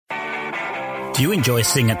Do you enjoy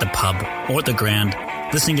sitting at the pub or at the ground,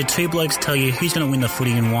 listening to two blokes tell you who's going to win the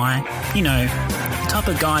footy and why? You know, the type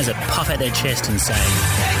of guys that puff out their chest and say,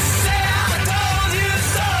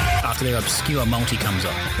 after their obscure multi comes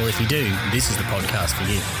on. Well, if you do, this is the podcast for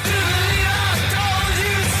you.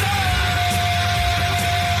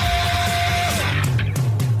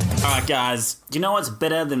 Alright guys, do you know what's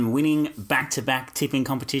better than winning back-to-back tipping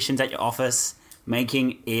competitions at your office?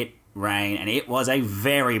 Making it rain. And it was a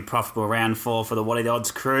very profitable round 4 for the What Are the Odds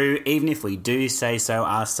crew, even if we do say so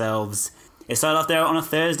ourselves. It started off there on a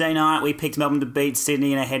Thursday night. We picked Melbourne to beat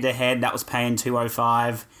Sydney in a head-to-head. That was paying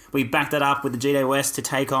 $2.05. We backed that up with the GD West to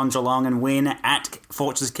take on Geelong and win at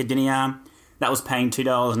Fortress Cardinia. That was paying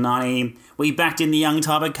 $2.90. We backed in the Young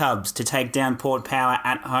Tiber Cubs to take down Port Power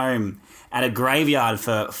at home at a graveyard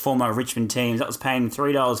for former Richmond teams. That was paying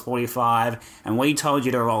 $3.45. And we told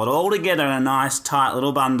you to roll it all together in a nice, tight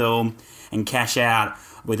little bundle and cash out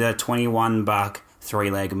with a $21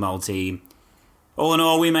 three-leg multi. All in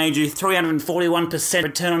all, we made you 341%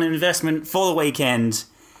 return on investment for the weekend.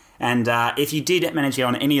 And if you did manage to get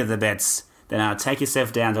on any of the bets, then take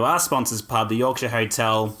yourself down to our sponsors pub, the Yorkshire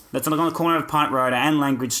Hotel. That's on the corner of Pint Road and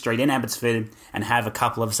Langridge Street in Abbotsford, and have a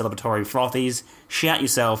couple of celebratory frothies. Shout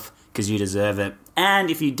yourself, because you deserve it. And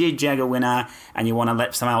if you did jag a winner and you want to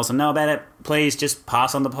let someone else know about it, please just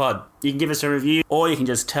pass on the pod. You can give us a review, or you can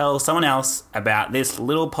just tell someone else about this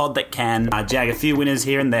little pod that can jag a few winners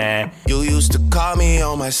here and there. You used to call me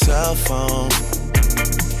on my cell phone,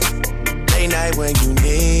 late night when you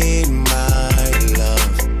need my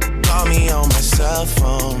love. Call me on my cell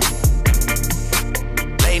phone,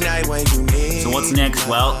 late night when you need. So what's next?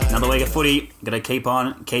 Well, another week of footy. Got to keep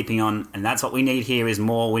on keeping on, and that's what we need here is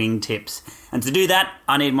more winning tips. And to do that,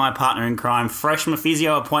 I need my partner in crime, fresh from a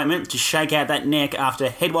physio appointment, to shake out that neck after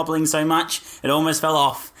head wobbling so much it almost fell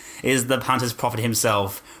off, is the punter's prophet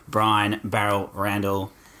himself, Brian Barrel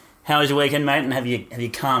Randall. How was your weekend, mate? And have you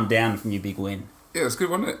calmed down from your big win? Yeah, it's good,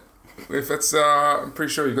 wasn't it? If that's, I'm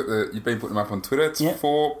pretty sure you've been putting them up on Twitter. It's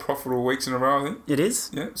 4 profitable weeks in a row, I think. It is.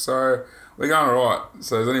 Yeah, so we're going all right.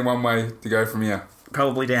 So there's only one way to go from here.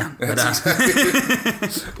 Probably down.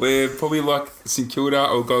 We're probably like St Kilda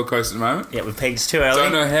or Gold Coast at the moment. Yeah, we've peaked too early.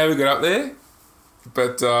 Don't know how we got up there,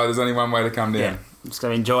 but there's only one way to come down. Yeah, just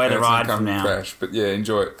going to enjoy the ride from now. Crash, but yeah,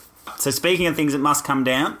 enjoy it. So speaking of things that must come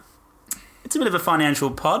down, it's a bit of a financial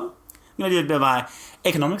pod. I'm going to do a bit of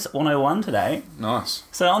economics 101 today. Nice.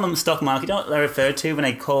 So on the stock market, you know what they refer to when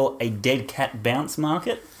they call a dead cat bounce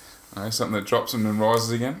market? Something that drops and then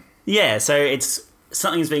rises again? Yeah, so it's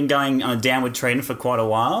something that's been going on a downward trend for quite a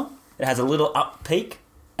while. It has a little up peak,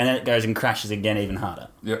 and then it goes and crashes again even harder.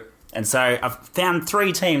 Yep. And so I've found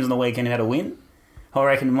 3 teams on the weekend who had a win, who I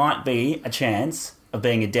reckon might be a chance of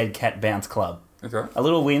being a dead cat bounce club. Okay. A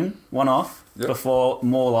little win, one off, before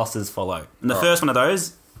more losses follow. And the first one of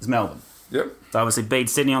those is Melbourne. Yep. They obviously beat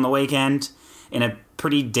Sydney on the weekend in a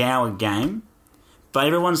pretty dour game. But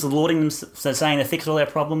everyone's lauding them, so saying they fixed all their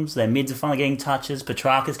problems. Their mids are finally getting touches.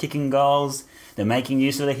 Petrarca's kicking goals. They're making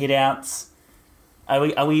use of the hit-outs.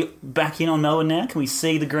 Are we back in on Melbourne now? Can we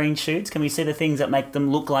see the green shoots? Can we see the things that make them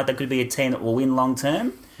look like they could be a team that will win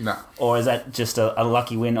long-term? No. Or is that just a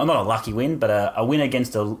lucky win? Or not a lucky win, but a win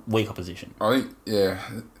against a weak opposition? I think,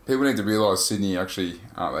 people need to realise Sydney actually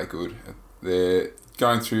aren't that good. They're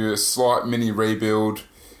going through a slight mini rebuild.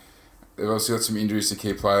 They've obviously got some injuries to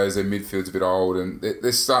key players. Their midfield's a bit old, and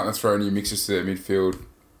they're starting to throw new mixes to their midfield,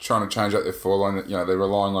 trying to change up their forline. You know, they're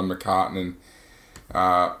relying on McCartan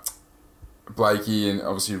and Blakey, and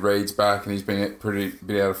obviously Reed's back, and he's been a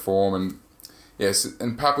bit out of form. And yes,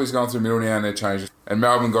 and Papley's gone through the middle now, and they're changing. And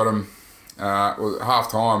Melbourne got him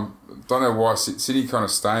half time. Don't know why City kind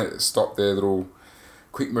of stopped their little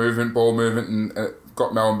quick movement, ball movement, and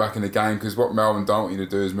got Melbourne back in the game, because what Melbourne don't want you to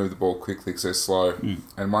do is move the ball quickly because they're slow.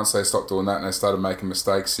 And once they stopped doing that and they started making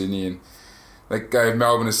mistakes, Sydney, and they gave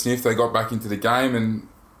Melbourne a sniff, they got back into the game, and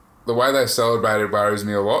the way they celebrated worries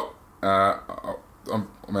me a lot. I'll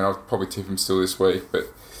probably tip them still this week, but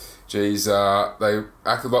geez, they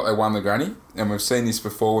acted like they won the granny, and we've seen this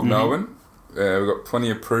before with Melbourne. We've got plenty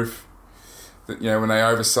of proof that, you know, when they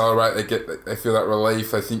over celebrate, they feel that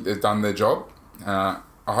relief, they think they've done their job.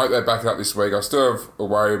 I hope they back it up this week. I still have a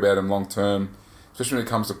worry about them long term, especially when it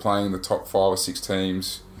comes to playing the top 5 or 6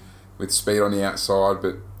 teams with speed on the outside.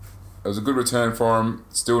 But it was a good return for them.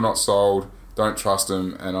 Still not sold. Don't trust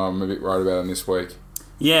them, and I'm a bit worried about them this week.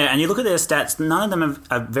 Yeah, and you look at their stats, none of them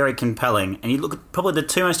are very compelling. And you look at probably the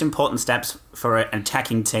 2 most important stats for an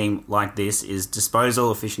attacking team like this is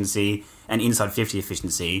disposal efficiency and inside 50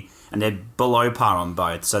 efficiency, and they're below par on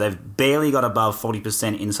both. So they've barely got above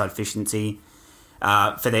 40% inside efficiency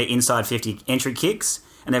for their inside 50 entry kicks,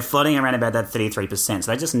 and they're floating around about that 33%.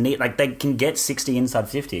 So they just need, like, they can get 60 inside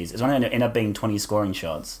 50s. It's only going to end up being 20 scoring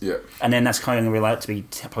shots. Yeah. And then that's kind of going to relate to be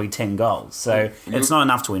probably 10 goals. So it's not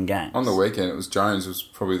enough to win games. On the weekend, it was Jones was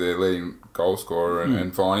probably their leading goal scorer,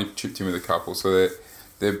 and Viney chipped in with a couple. So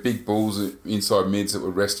they're big bulls inside mids that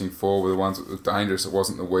were resting for were the ones that were dangerous. It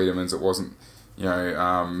wasn't the Wiedemans. It wasn't,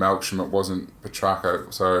 Melksham. It wasn't Petrarca.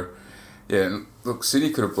 So, yeah, look,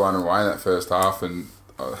 Sydney could have blown away in that first half, and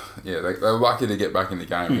they were lucky to get back in the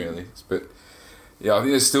game, really. But, yeah, I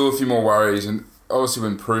think there's still a few more worries. And obviously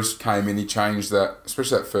when Proust came in, he changed that,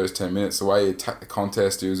 especially that first 10 minutes, the way he attacked the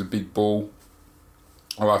contest. He was a big bull.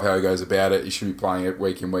 I love how he goes about it. He should be playing it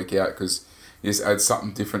week in, week out, because he just adds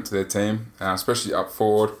something different to their team, especially up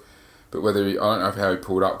forward. But I don't know how he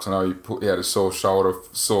pulled up, because I know he had a sore shoulder,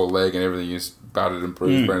 sore leg, and everything. He's battered and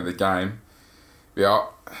bruised by the end of the game. Yeah,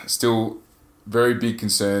 still very big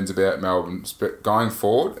concerns about Melbourne going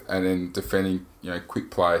forward and then defending,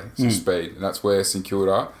 quick play, speed. And that's where St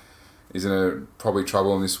Kilda is in probably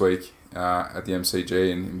trouble in this week at the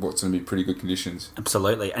MCG, and what's going to be pretty good conditions.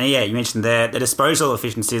 Absolutely. And yeah, you mentioned their disposal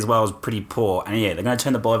efficiency as well is pretty poor. And yeah, they're going to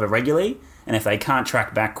turn the ball over regularly, and if they can't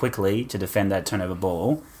track back quickly to defend that turnover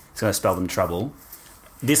ball, it's going to spell them trouble.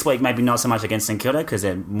 This week, maybe not so much against St Kilda, because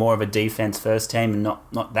they're more of a defence first team and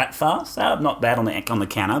not that fast. They're not bad on the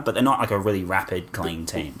counter, but they're not like a really rapid, clean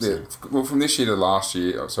team. So. Yeah. Well, from last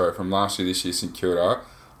year to this year, St Kilda,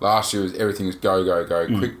 last year everything was go, go, go,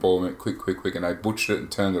 quick ball, quick, and they butchered it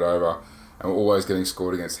and turned it over, and were always getting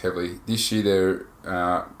scored against heavily. This year,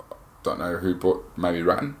 they're, don't know who brought, maybe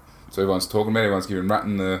Ratton. So everyone's talking about it, everyone's giving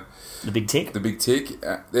Ratton the big tick.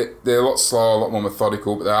 They're a lot slower, a lot more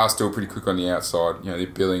methodical, but they are still pretty quick on the outside. Their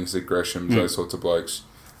Billings, their Greshams, those sorts of blokes.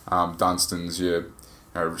 Dunstans,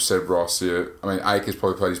 Seb Ross. Akers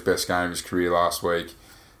probably played his best game of his career last week.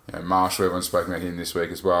 Marshall, everyone's spoken about him this week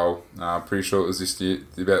as well. Pretty sure it was this year,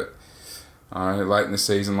 about late in the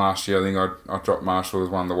season last year. I think I dropped Marshall as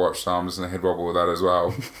one to watch, so I'm just in a head wobble with that as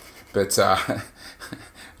well. But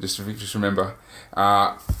just remember.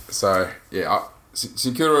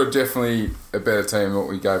 St Kilda are definitely a better team than what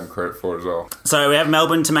we gave them credit for as well. So we have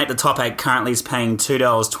Melbourne to make the top 8, currently is paying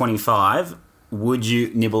 $2.25. Would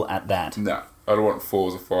you nibble at that? No, I don't want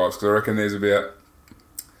 4s or 5s, because I reckon there's about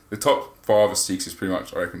the top 5 or 6 is pretty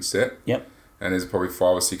much, I reckon, set. Yep. And there's probably 5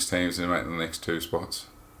 or 6 teams that make the next 2 spots,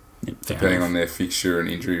 depending on their fixture and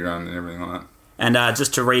injury run and everything like that. And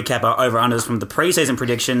just to recap our over-unders from the pre-season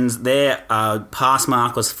predictions, their pass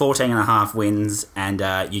mark was 14.5 wins, and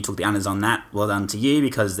you took the unders on that. Well done to you,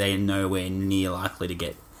 because they're nowhere near likely to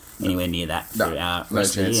get anywhere near that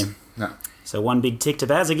rest of the year. No. So one big tick to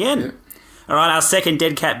Baz again. Yeah. All right, our second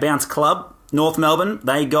dead cat bounce club, North Melbourne.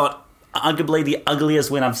 They got arguably the ugliest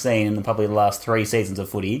win I've seen in probably the last 3 seasons of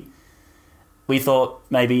footy. We thought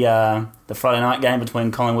maybe the Friday night game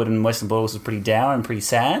between Collingwood and Western Bulldogs was pretty dour and pretty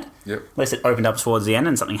sad. Yep. At least it opened up towards the end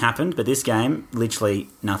and something happened. But this game, literally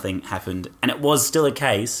nothing happened. And it was still a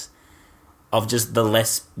case of just the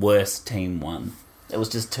less worse team won. It was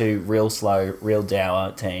just 2 real slow, real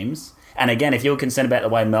dour teams. And again, if you were concerned about the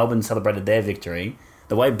way Melbourne celebrated their victory,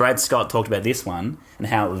 the way Brad Scott talked about this one and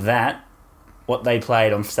how what they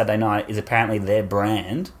played on Saturday night is apparently their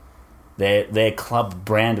brand, their club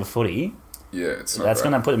brand of footy. Yeah, it's not that's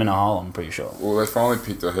going to put them in a hole, I'm pretty sure. Well, they finally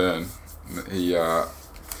picked Ahern. He,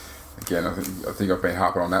 again, I think I've been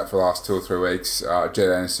harping on that for the last 2 or 3 weeks. Jed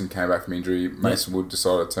Anderson came back from injury. Mason Wood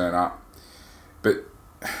decided to turn up. But,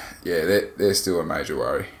 yeah, they're still a major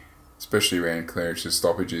worry, especially around clearances,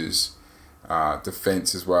 stoppages,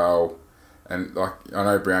 defence as well. And, I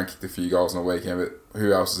know Brown kicked a few goals on the weekend, but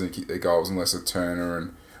who else is going to kick their goals unless a Turner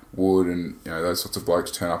and Wood and, those sorts of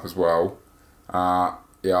blokes turn up as well.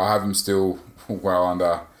 Yeah, I have them still well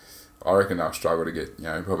under. I reckon they'll struggle to get,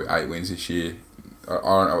 probably 8 wins this year. I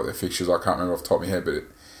don't know what their fixtures are, I can't remember off the top of my head, but,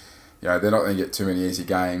 they're not going to get too many easy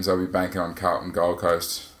games. They'll be banking on Carlton, Gold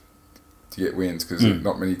Coast to get wins, because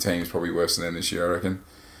not many teams probably worse than them this year, I reckon.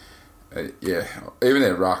 Even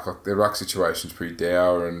their ruck situation's pretty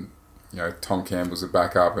dour, and, Tom Campbell's a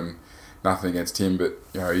backup, and nothing against him, but,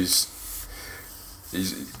 he's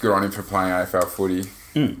good on him for playing AFL footy.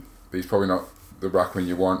 But he's probably not the ruckman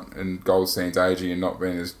you want, and Goldstein's aging and not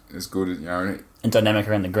being as good as, and dynamic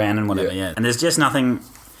around the ground and whatever, yeah. And there's just nothing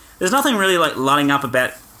really lining up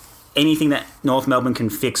about anything that North Melbourne can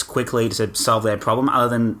fix quickly to solve their problem, other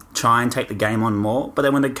than try and take the game on more. But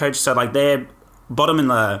then when the coach said, they're bottom in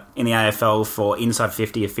the AFL for inside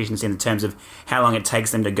 50 efficiency in terms of how long it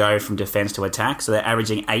takes them to go from defence to attack. So they're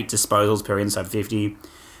averaging 8 disposals per inside 50,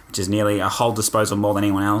 which is nearly a whole disposal more than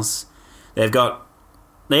anyone else.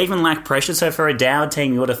 They even lack pressure, so for a dour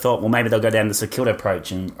team, you would have thought, well, maybe they'll go down the St Kilda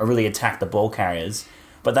approach and really attack the ball carriers.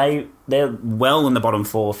 but they're well in the bottom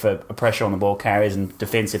 4 for pressure on the ball carriers and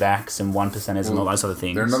defensive acts and 1%ers and all those sort of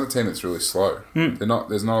things. They're another team that's really slow. There's not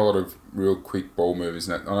a lot of real quick ball movers.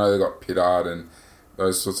 I know they got Pittard and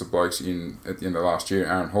those sorts of blokes in at the end of last year.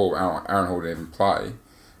 Aaron Hall didn't even play,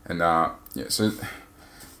 and so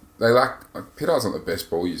they lack. Pittard's not the best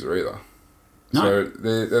ball user either. No. So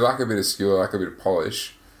they lack a bit of skill, they lack a bit of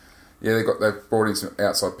polish. Yeah, they've brought in some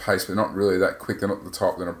outside pace, but they're not really that quick. They're not the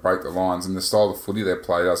type that are break the lines, and the style of footy they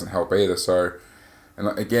play doesn't help either. So,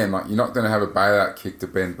 and again, you're not going to have a bailout kick to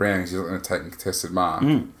Ben Brown because you're not going to take a contested mark.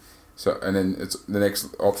 So, and then the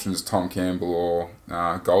next option is Tom Campbell or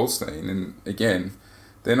Goldstein, and again,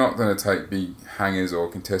 they're not going to take big hangers or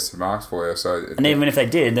contested marks for you. So, and even if they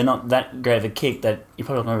did, they're not that great of a kick that you're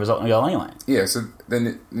probably not going to result in a goal anyway. Yeah, so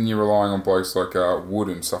then you're relying on blokes like Wood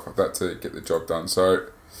and stuff like that to get the job done. So,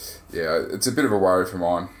 yeah, it's a bit of a worry for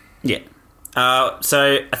mine. Yeah.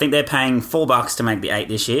 So I think they're paying $4 to make the 8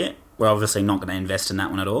 this year. We're obviously not going to invest in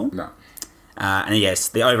that one at all. No. And yes,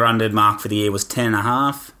 the over-under mark for the year was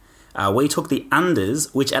 10.5. We took the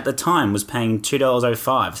unders, which at the time was paying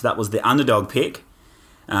 $2.05. So that was the underdog pick.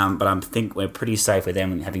 But I think we're pretty safe with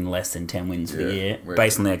them having less than 10 wins for the year,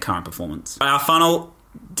 based on their current performance. Our final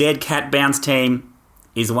dead cat bounce team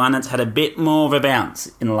is one that's had a bit more of a bounce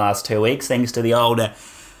in the last 2 weeks, thanks to the older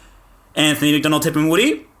Anthony McDonald, Tip and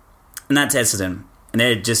Woody, and that's Essendon. And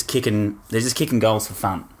they're just kicking goals for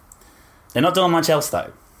fun. They're not doing much else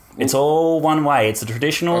though. It's all one way. It's a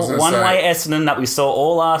traditional one-way Essendon that we saw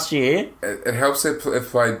all last year. It helps they've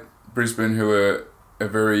played Brisbane, who are a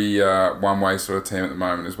very one-way sort of team at the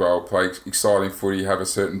moment as well. Play exciting footy, have a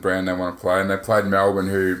certain brand they want to play, and they played Melbourne,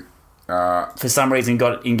 who for some reason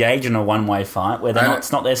got engaged in a one-way fight where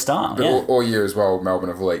it's not their style. But all year as well, Melbourne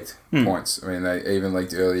have leaked points. I mean, they even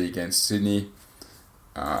leaked early against Sydney,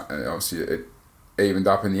 and obviously it evened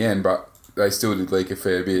up in the end, but they still did leak a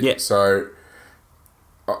fair bit. Yeah. So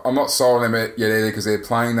I'm not sold on them yet either, because they're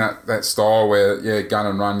playing that style where gun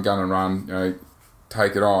and run,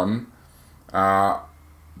 take it on.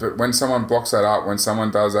 But when someone blocks that up, when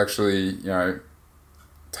someone does actually,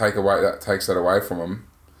 takes that away from them,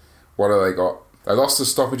 what do they got? They lost the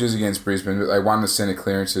stoppages against Brisbane, but they won the centre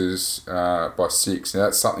clearances by 6. Now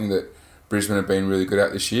that's something that Brisbane have been really good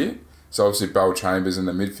at this year. So obviously Bell Chambers in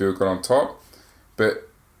the midfield got on top. But,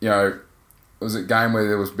 it was a game where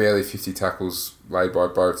there was barely 50 tackles laid by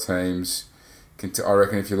both teams. I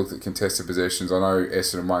reckon if you looked at contested possessions, I know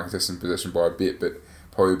Essendon won contested possession by a bit, but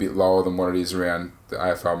probably a bit lower than what it is around the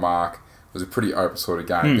AFL mark. It was a pretty open sort of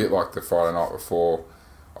game, a bit like the Friday night before.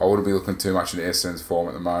 I wouldn't be looking too much into Essendon's form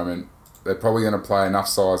at the moment. They're probably going to play enough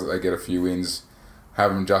size that they get a few wins,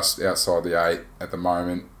 have them just outside the 8 at the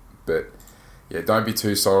moment. But, don't be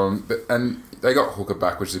too solemn. And they got Hooker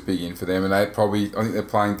back, which is a big in for them, and I think they're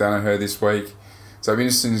playing Danaher this week. So it'll be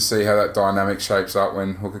interesting to see how that dynamic shapes up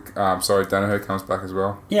when Danaher comes back as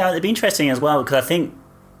well. Yeah, it'd be interesting as well, because I think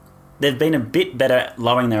they've been a bit better at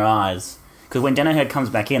lowering their eyes. Because when Danaher comes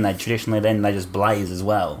back in, they just blaze as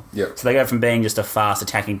well. Yep. So they go from being just a fast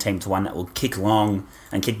attacking team to one that will kick long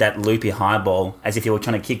and kick that loopy high ball as if you were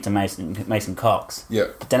trying to kick to Mason Cox.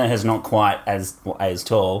 Yep. But Danaher's not quite as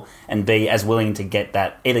tall and be as willing to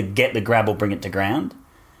either get the grab or bring it to ground.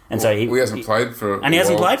 And so he hasn't played for a while. And he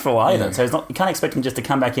hasn't played for a while either. So you can't expect him just to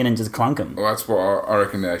come back in and just clunk him. Well, that's what I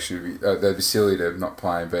reckon they should be. They'd be silly to not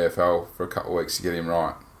play in VFL for a couple of weeks to get him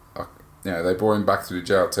right. They brought him back to the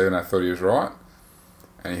JLT and they thought he was right.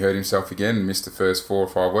 And he hurt himself again and missed the first 4 or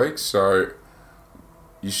 5 weeks. So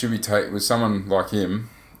you should be with someone like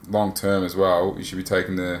him, long term as well, you should be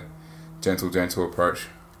taking the gentle approach.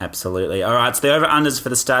 Absolutely. All right, so the over-unders for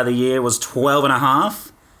the start of the year was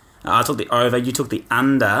 12.5. I took the over, you took the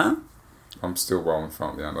under. I'm still rolling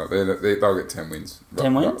front of the under. They'll get 10 wins.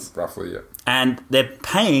 10 wins? Roughly, yeah. And they're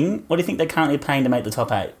paying, what do you think they're currently paying to make the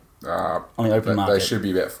top 8? On the open market. They should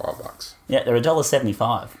be about $5. Yeah, they're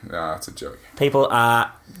 $1.75. Nah, it's a joke. People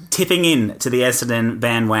are tipping in to the Essendon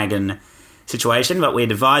bandwagon situation, but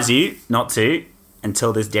we'd advise you not to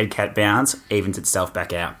until this dead cat bounce evens itself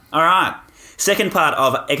back out. All right. Second part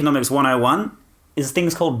of Economics 101 is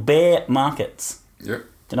things called bear markets. Yep.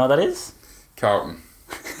 Do you know what that is? Carlton.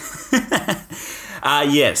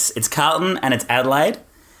 Yes, it's Carlton and it's Adelaide.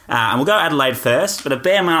 And we'll go Adelaide first, but a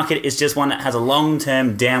bear market is just one that has a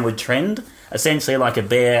long-term downward trend, essentially like a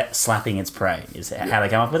bear slapping its prey, is how they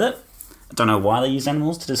come up with it. I don't know why they use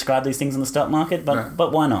animals to describe these things in the stock market,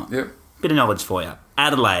 but why not? Yep. Bit of knowledge for you.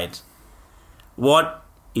 Adelaide. What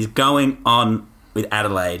is going on with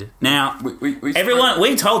Adelaide? Now,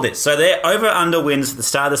 we told this. So their over-under wins at the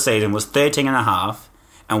start of the season was 13.5,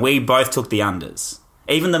 and we both took the unders.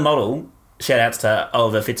 Even the model shout outs to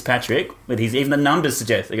Oliver Fitzpatrick with his, even the numbers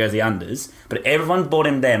suggest it goes the unders, but everyone bought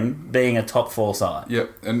in them being a top 4 side.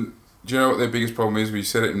 Yep, and do you know what their biggest problem is? We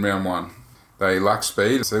said it in round 1. They lack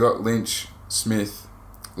speed. So they got Lynch, Smith,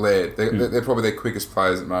 Laird. They're probably their quickest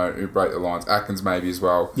players at the moment who break the lines. Atkins maybe as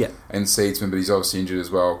well. Yeah. And Seedsman, but he's obviously injured as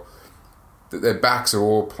well. Their backs are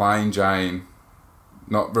all plain Jane,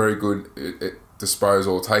 not very good at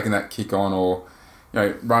disposal, taking that kick on or,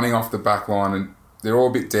 running off the back line, and they're all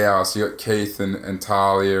a bit dour. So you got Keith and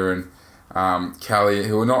Talia and Kelly,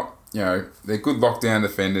 who are not, they're good lockdown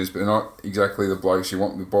defenders, but they're not exactly the blokes you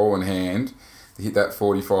want with the ball in hand to hit that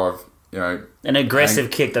 45, an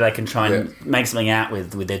aggressive kick that they can try and make something out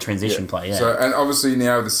with their transition play, yeah. So, and obviously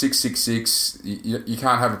now with the 6-6-6, you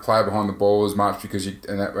can't have a player behind the ball as much because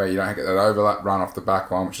and that way you don't get that overlap run off the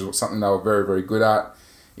back line, which is something they were very, very good at,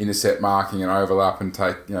 intercept marking and overlap and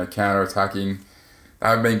take, counter-attacking. They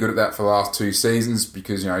haven't been good at that for the last 2 seasons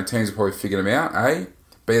because, teams have probably figured them out, A.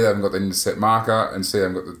 B, they haven't got the intercept marker, and C, they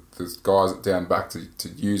haven't got the guys down back to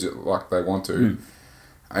use it like they want to.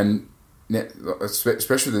 And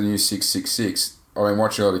especially the new 6-6-6, I've been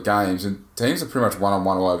watching all the games, and teams are pretty much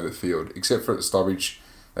one-on-one all over the field, except for at the stoppage.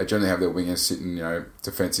 They generally have their wingers sitting,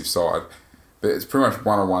 defensive side. But it's pretty much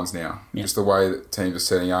one-on-ones now, just the way that teams are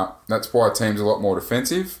setting up. That's why teams are a lot more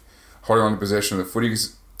defensive, holding on to possession of the footy,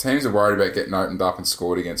 because teams are worried about getting opened up and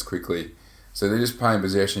scored against quickly. So they're just playing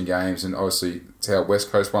possession games, and obviously it's how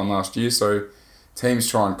West Coast won last year. So teams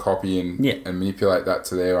try and copy and manipulate that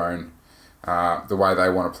to their own, the way they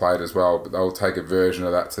want to play it as well. But they'll take a version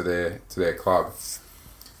of that to their club.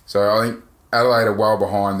 So I think Adelaide are well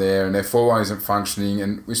behind there, and their forward isn't functioning.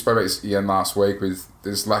 And we spoke about this again last week with they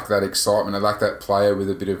just lack that excitement. They lack that player with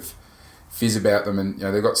a bit of fizz about them. And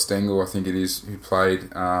they've got Stengel, I think it is, who played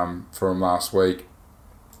for them last week.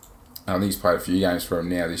 I think he's played a few games for them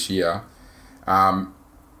now this year.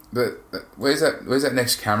 But where's that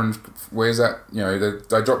next Cameron? Where's that?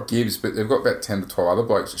 They dropped Gibbs, but they've got about 10 to 12 other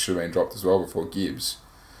blokes that should have been dropped as well before Gibbs.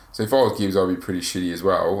 So if I was Gibbs, I'd be pretty shitty as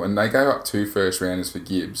well. And they gave up 2 first rounders for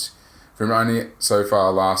Gibbs from only so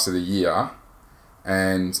far last of the year,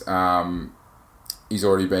 and he's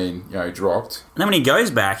already been dropped. And then when he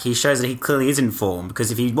goes back, he shows that he clearly is in form,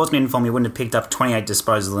 because if he wasn't in form, he wouldn't have picked up 28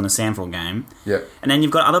 disposals in a sample game. Yeah. And then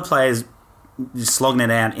you've got other players slogging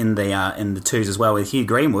it out in the twos as well, with Hugh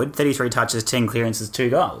Greenwood, 33 touches, 10 clearances,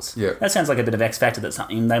 2 goals. Yeah. That sounds like a bit of X factor. That's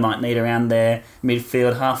something they might need around their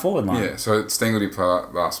midfield half forward line. Yeah, so Stengel did play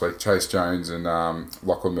last week, Chase Jones and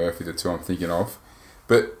Lachlan Murphy, the 2 I'm thinking of.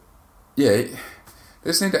 But yeah, they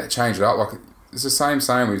just need to change it up. Like, it's the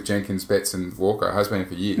same with Jenkins, Betts and Walker. It has been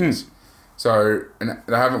for years. So, and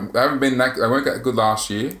they haven't been that. They weren't that good last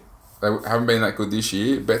year. They haven't been that good this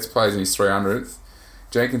year. Betts plays in his 300th.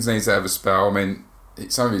 Jenkins needs to have a spell. I mean,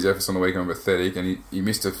 some of his efforts on the weekend were pathetic, and he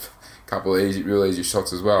missed a couple of real easy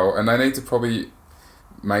shots as well. And they need to probably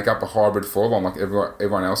make up a hybrid forward like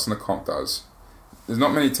everyone else in the comp does. There's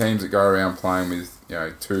not many teams that go around playing with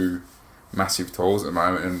 2 massive tools at the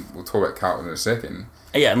moment, and we'll talk about Carlton in a second.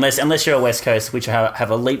 Yeah, unless you're a West Coast, which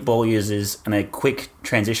have elite ball users and a quick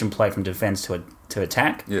transition play from defence to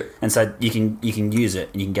attack. Yeah. And so you can use it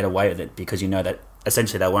and you can get away with it because you know that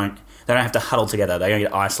essentially they don't have to huddle together. They don't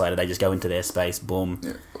get isolated. They just go into their space. Boom.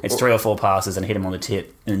 Yeah. It's 3 or 4 passes and hit him on the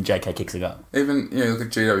tip, and JK kicks a goal. Even look at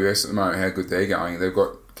GWS at the moment, how good they're going. They've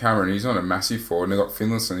got Cameron. He's not a massive forward, and they've got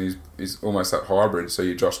Finlayson. He's almost that hybrid. So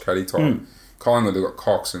you're Josh Caddy type. Collingwood, they've got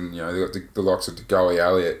Cox, and they've got the likes of DeGoey,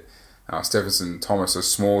 Elliott, Stephenson, Thomas, are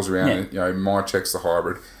smalls around it. Mychek's the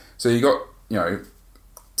hybrid. So you got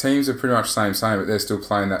teams are pretty much same, but they're still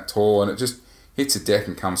playing that tall, and it just hits a deck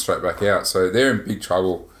and comes straight back out. So they're in big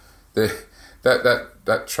trouble.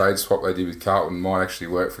 That trade swap they did with Carlton might actually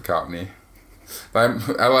work for Carlton here.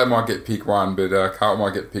 Adelaide might get pick 1, but Carlton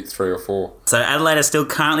might get pick 3 or 4. So Adelaide are still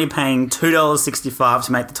currently paying $2.65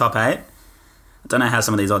 to make the top 8. I don't know how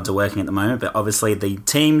some of these odds are working at the moment, but obviously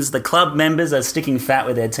the club members are sticking fat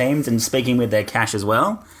with their teams and speaking with their cash as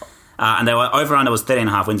well. And they were over-under was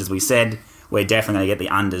 13.5 wins, as we said. We're definitely going to get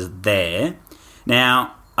the unders there.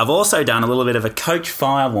 Now, I've also done a little bit of a coach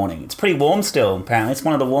fire warning. It's pretty warm still, apparently. It's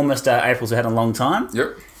one of the warmest Aprils we've had in a long time.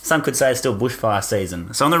 Yep. Some could say it's still bushfire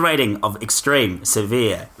season. So on the rating of extreme,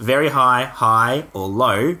 severe, very high, or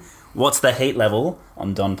low, what's the heat level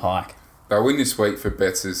on Don Pike? They'll win this week for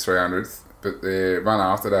Betts' 300th, but their run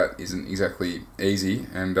after that isn't exactly easy,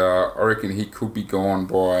 and I reckon he could be gone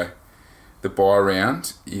by the bye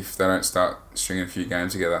round if they don't start stringing a few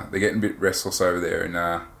games together. They're getting a bit restless over there in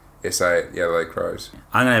SA, the Adelaide Crows.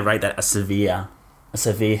 I'm going to rate that a severe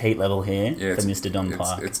heat level here for Mr. Don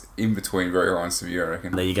Pike. It's in between very high and severe, I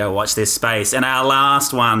reckon. There you go, watch this space. And our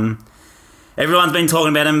last one, everyone's been talking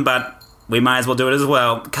about him, but we may as well do it as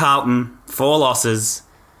well. Carlton, 4 losses.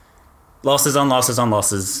 Losses on losses on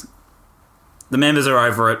losses. The members are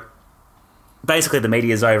over it. Basically, the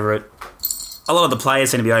media's over it. A lot of the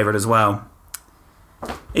players seem to be over it as well.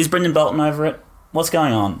 Is Brendan Bolton over it? What's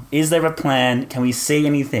going on? Is there a plan? Can we see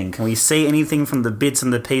anything? Can we see anything from the bits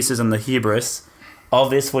and the pieces and the hubris of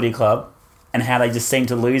this footy club and how they just seem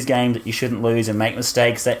to lose games that you shouldn't lose and make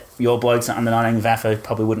mistakes that your blokes at under 19 Vaffa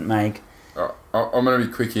probably wouldn't make? I'm going to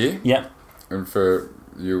be quick here. Yep. And for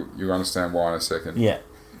you understand why in a second. Yeah.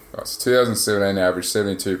 Right, so 2017 average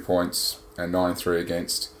 72 points and 93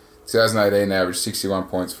 against. 2018 average 61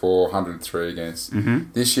 points for, 103 against.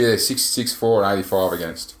 Mm-hmm. This year 66 for and 85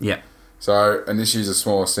 against. Yeah. So, and this year's a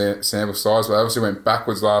smaller sample size, but they obviously went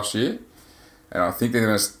backwards last year. And I think they're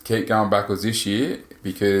going to keep going backwards this year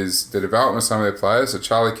because the development of some of their players, so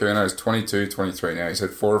Charlie Curnow is 22, 23 now. He's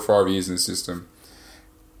had 4 or 5 years in the system.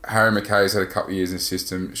 Harry McKay's had a couple of years in the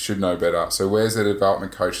system, should know better. So where's the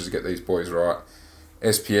development coaches to get these boys right?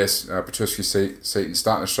 SPS, Petrusky Seaton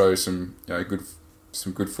starting to show some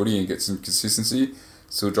good footy and get some consistency.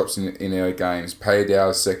 Still drops in our games. Pay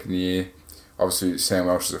Dow's second year. Obviously Sam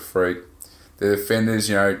Welsh is a freak. The defenders,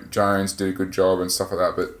 Jones did a good job and stuff like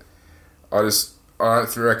that, but I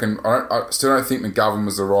still don't think McGovern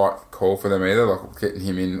was the right call for them either. Like getting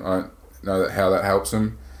him in, I don't know how that helps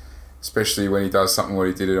him, especially when he does something what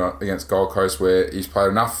he did against Gold Coast, where he's played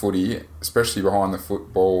enough footy, especially behind the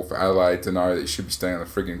football for Adelaide, to know that he should be staying on the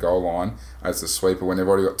frigging goal line as the sweeper when they've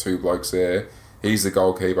already got 2 blokes there. He's the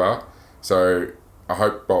goalkeeper, so I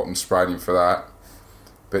hope Bolton sprayed him for that.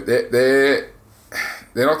 But they're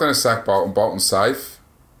not going to sack Bolton. Bolton's safe.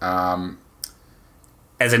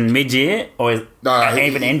 As in mid-year or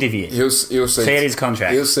even end of year? He'll see out his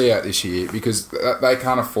contract. He'll see out this year because they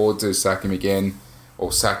can't afford to sack him again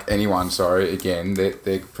or sack anyone, again. They're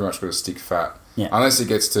pretty much going to stick fat. Yeah. Unless it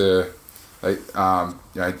gets to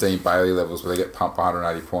Dean Bailey levels where they get pumped by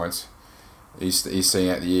 180 points. He's seeing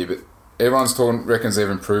out the year. But everyone's reckons they've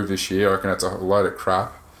improved this year. I reckon that's a load of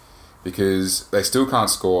crap because they still can't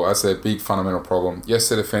score. That's their big fundamental problem. Yes,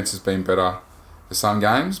 their defence has been better for some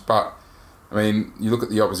games, but I mean, you look at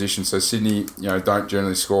the opposition. So Sydney, don't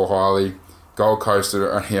generally score highly. Gold Coast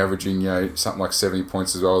are only averaging, something like 70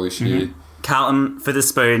 points as well this year. Carlton, for the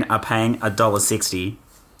spoon, are paying $1.60.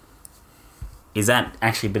 Is that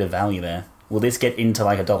actually a bit of value there? Will this get into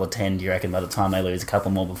like $1.10, do you reckon, by the time they lose a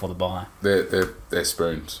couple more before the bye? They're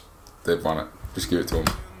spoons. They've won it. Just give it to them.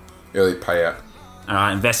 Early payout. All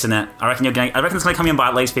right, invest in it. I reckon it's going to come in by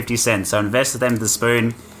at least 50 cents. So invest them to the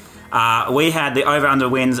spoon. We had the over-under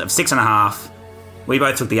wins of 6.5. We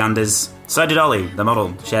both took the unders. So did Ollie, the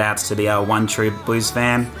model. Shout outs to the one true Blues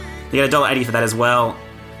fan. You get $1.80 for that as well.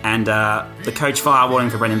 And the coach fire warning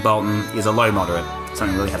for Brendan Bolton is a low moderate.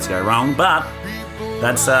 Something really has to go wrong, but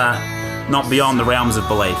that's not beyond the realms of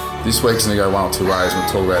belief. This week's going to go one or two ways. We'll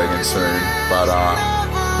talk about it again soon. But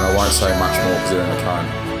I won't say much more because they're in the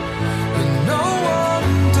cone.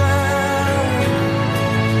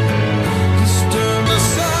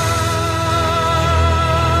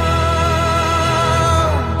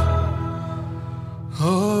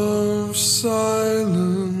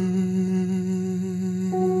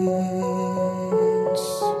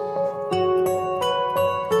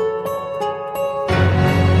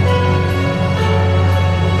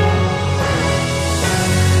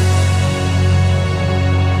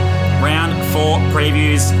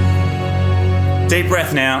 Previews. Deep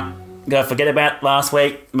breath now. Gotta forget about last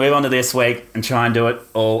week, move on to this week, and try and do it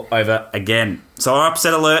all over again. So our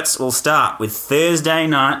upset alerts will start with Thursday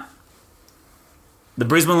night. The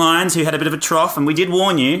Brisbane Lions, who had a bit of a trough, and we did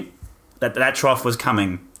warn you that trough was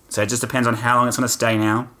coming. So it just depends on how long it's going to stay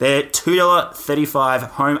now. They're $2.35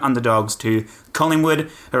 home underdogs to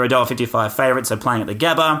Collingwood, who are $1.55 favourites. So playing at the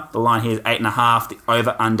Gabba. The line here is 8.5. The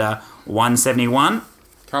over-under 171.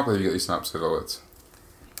 Can't believe you get these upset alerts.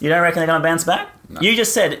 You don't reckon they're going to bounce back? No. You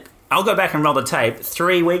just said, I'll go back and roll the tape.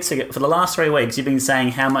 3 weeks ago, for the last 3 weeks, you've been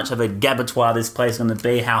saying how much of a gabatoire this place is going to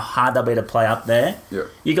be, how hard they'll be to play up there. Yep.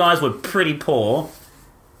 You guys were pretty poor,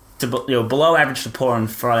 below average to poor on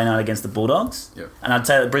Friday night against the Bulldogs. Yep. And I'd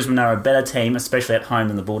say that Brisbane are a better team, especially at home,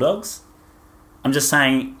 than the Bulldogs. I'm just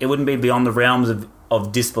saying it wouldn't be beyond the realms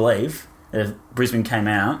of disbelief that if Brisbane came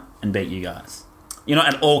out and beat you guys. You're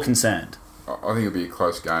not at all concerned. I think it'll be a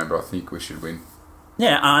close game, but I think we should win.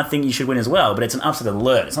 Yeah, I think you should win as well, but it's an upset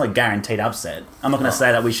alert. It's not a guaranteed upset. I'm not going to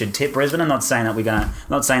say that we should tip Brisbane. I'm not saying that I'm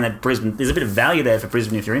not saying that Brisbane. There's a bit of value there for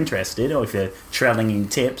Brisbane if you're interested, or if you're travelling in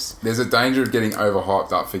tips. There's a danger of getting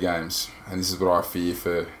overhyped up for games, and this is what I fear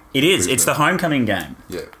for It is. It's the homecoming game.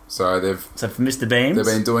 Yeah. So for Mr. Beams, they've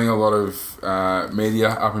been doing a lot of media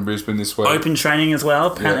up in Brisbane this week. Open training as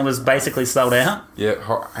well. Apparently, was basically sold out.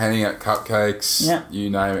 Yeah, handing out cupcakes. Yeah. You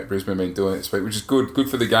name it. Brisbane have been doing it this week, which is good. Good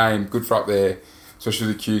for the game. Good for up there,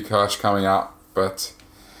 especially the Q Clash coming up. But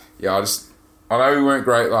yeah, I know we weren't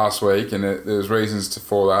great last week, and there was reasons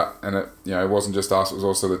for that. And it wasn't just us; it was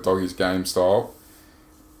also the Doggies' game style.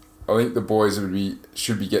 I think the boys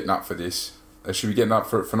should be getting up for this. They should be getting up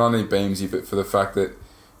for not only Beamsy, but for the fact that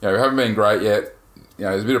we haven't been great yet.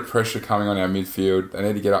 There's a bit of pressure coming on our midfield. They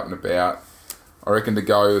need to get up and about. I reckon De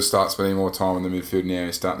Goey will start spending more time in the midfield now.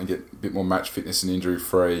 He's starting to get a bit more match fitness and injury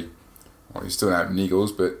free. Well, he still don't have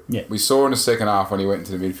niggles, but we saw in the second half when he went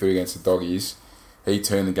into the midfield against the Doggies, he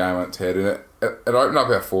turned the game on its head, and it opened up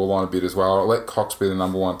our forward line a bit as well. It let Cox be the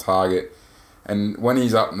number one target, and when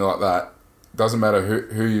he's up like that, doesn't matter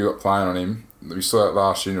who you got playing on him. We saw that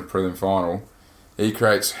last year in the prelim final. He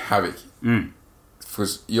creates havoc.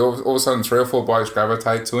 Because all of a sudden 3 or 4 blokes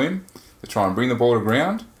gravitate to him to try and bring the ball to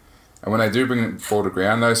ground. And when they do bring the ball to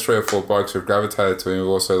ground, those 3 or 4 blokes who have gravitated to him have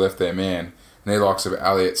also left their man. And they're likes of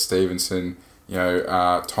Elliott, Stevenson,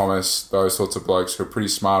 Thomas, those sorts of blokes who are pretty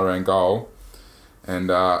smart around goal.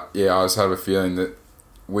 And I just have a feeling that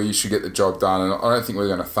we should get the job done. And I don't think we're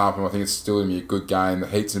going to thump them. I think it's still going to be a good game. The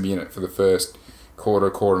heat's going to be in it for the first quarter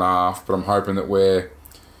and a half. But I'm hoping that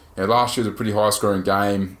last year was a pretty high-scoring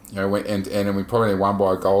game. Went end-to-end, and we probably won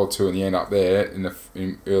by a goal or two in the end up there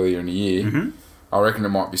earlier in the year. Mm-hmm. I reckon it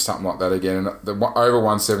might be something like that again. And the over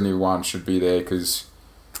 171 should be there because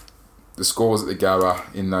the scores at the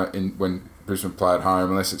Gabba when Brisbane play at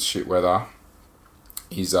home, unless it's shit weather,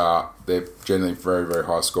 they're generally very, very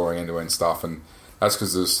high-scoring end-to-end stuff, and that's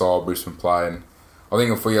because of the style Brisbane play. And I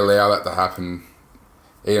think if we allow that to happen,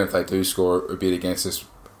 even if they do score a bit against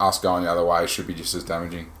us going the other way should be just as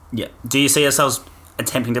damaging. Yeah. Do you see yourselves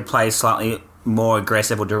attempting to play slightly more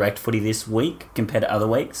aggressive or direct footy this week compared to other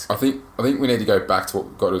weeks? I think we need to go back to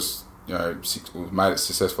what got us, made it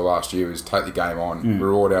successful last year, is take the game on,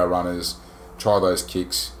 reward our runners, try those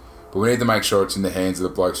kicks, but we need to make sure it's in the hands of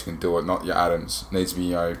the blokes who can do it, not your Adams. It needs to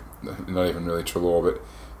be, not even really Treloar,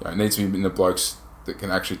 but it needs to be in the blokes that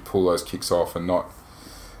can actually pull those kicks off, and not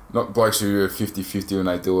blokes who are 50-50 when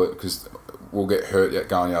they do it, because we'll get hurt yet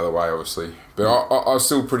going the other way, obviously. But I'm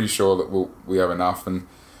still pretty sure that we have enough. And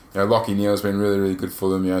Lockie Neal's been really, really good for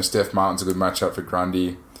them. Steph Martin's a good matchup for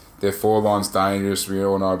Grundy. Their forward line's dangerous. We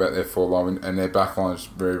all know about their forward line, and their back line is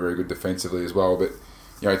very, very good defensively as well. But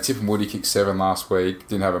Tip and Woody kicked 7 last week.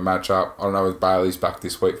 Didn't have a matchup. I don't know if Bailey's back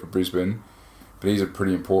this week for Brisbane, but he's a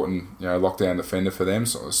pretty important lockdown defender for them.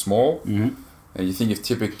 Sort of small. Mm-hmm. And you think if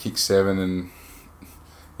Tipper kicks 7 and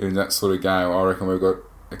in that sort of game, I reckon we've got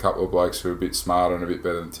a couple of blokes who are a bit smarter and a bit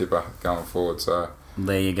better than Tipper going forward. So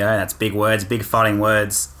there you go. That's big words, big fighting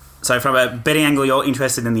words. So from a betting angle, you're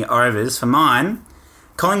interested in the overs. For mine,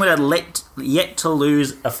 Collingwood are yet to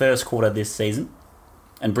lose a first quarter this season,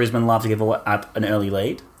 and Brisbane love to give up an early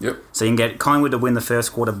lead. Yep. So you can get Collingwood to win the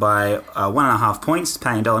first quarter by 1.5 points,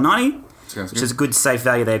 paying $1.90, which is a good safe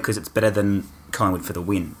value there because it's better than Collingwood for the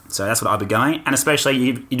win. So that's what I'd be going. And especially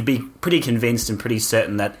you'd be pretty convinced and pretty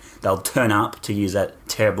certain that they'll turn up, to use that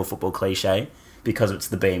terrible football cliche, because it's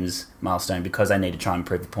the Beams milestone, because they need to try and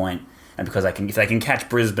prove a point, and because if they can catch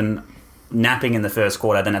Brisbane napping in the first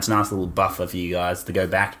quarter, then that's a nice little buffer for you guys to go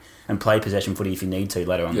back and play possession footy if you need to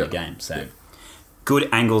later on in the game. So good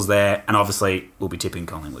angles there, and obviously we'll be tipping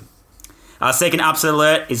Collingwood. Our second upset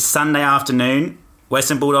alert is Sunday afternoon.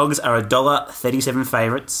 Western Bulldogs are $1.37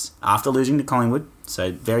 favourites after losing to Collingwood.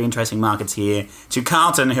 So very interesting markets here. To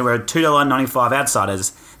Carlton, who are $2.95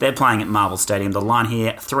 outsiders. They're playing at Marvel Stadium. The line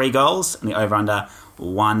here, 3 goals, and the over-under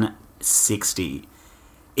 160.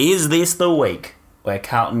 Is this the week where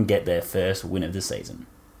Carlton get their first win of the season?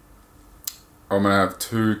 I'm going to have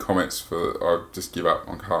 2 comments I just give up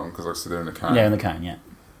on Carlton because I said they're in the cone. Yeah, in the cone, yeah.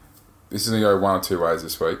 This is going to go one or 2 ways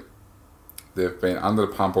this week. They've been under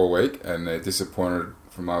the pump all week and they're disappointed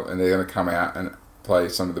and they're going to come out and play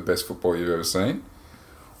some of the best football you've ever seen.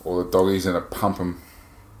 Or the Doggies are going to pump them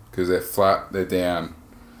because they're flat, they're down,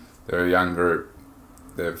 they're a young group.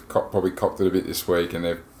 They've probably copped it a bit this week, and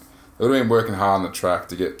they've been working hard on the track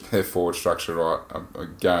to get their forward structure right. I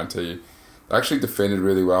guarantee you. They actually defended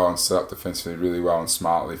really well and set up defensively really well and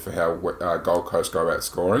smartly for how Gold Coast go about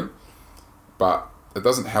scoring. But it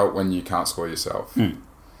doesn't help when you can't score yourself.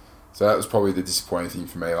 So that was probably the disappointing thing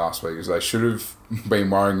for me last week, is they should have been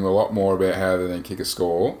worrying a lot more about how they're going to kick a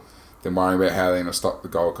score than worrying about how they're going to stop the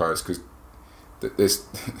Gold Coast, because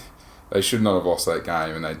they should not have lost that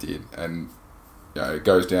game, and they did. And it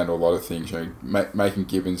goes down to a lot of things. Making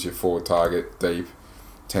Gibbons your forward target deep,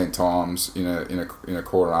 10 times in a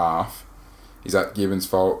quarter and a half. Is that Gibbons'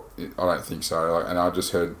 fault? I don't think so. And I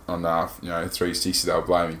just heard on 360 they were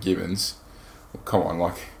blaming Gibbons. Well, come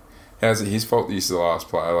on, how's it his fault that he's the last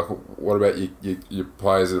player? What about your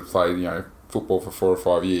players that have played football for 4 or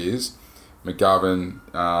 5 years? McGovern,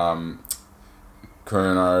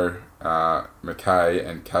 Curnow, McKay,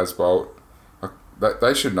 and Casbolt.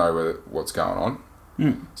 They should know what's going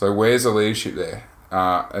on. So where's the leadership there?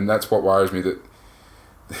 And that's what worries me, that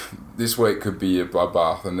this week could be a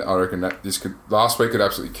bloodbath, and I reckon that last week could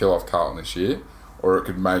absolutely kill off Carlton this year, or it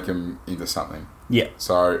could make them into something. Yeah.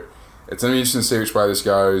 So it's going to be interesting to see which way this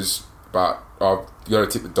goes, but I've got to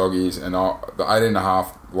tip the doggies, and the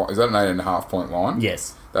 18.5, is that an 18.5 point line?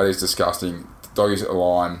 Yes. That is disgusting. The doggies at the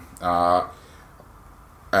line,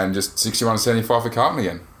 and just 61-75 for Carlton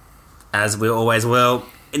again. As we always will.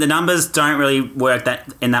 The numbers don't really work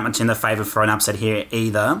that much in the favour for an upset here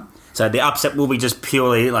either. So the upset will be just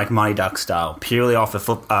purely like Mighty Duck style, purely off a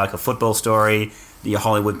football story, the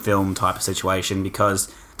Hollywood film type of situation, because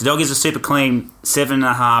the Doggies are super clean,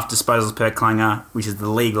 7.5 disposals per clanger, which is the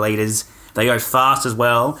league leaders. They go fast as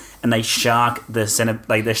well, and they shark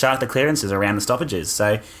the clearances around the stoppages.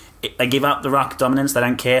 So they give up the ruck dominance. They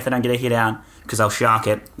don't care if they don't get a hit out because they'll shark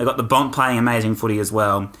it. They've got the Bonk playing amazing footy as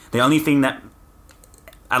well. The only thing that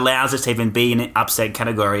allows us to even be in an upset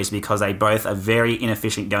category is because they both are very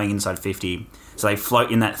inefficient going inside 50. So they float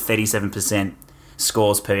in that 37%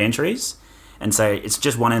 scores per entries. And so it's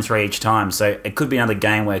just 1 in 3 each time. So it could be another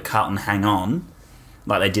game where Carlton hang on,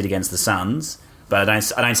 like they did against the Suns. But I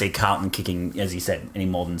don't see Carlton kicking, as you said, any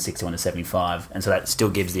more than 61-75. And so that still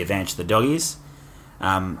gives the advantage to the Doggies.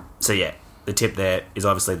 So yeah, the tip there is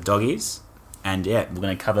obviously the Doggies. And yeah, we're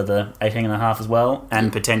going to cover the 18.5 as well.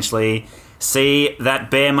 And potentially see that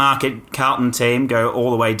bear market Carlton team go all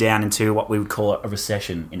the way down into what we would call a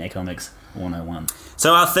recession in Economics 101.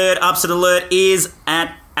 So our third upset alert is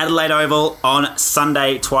at Adelaide Oval on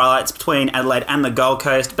Sunday twilight. It's between Adelaide and the Gold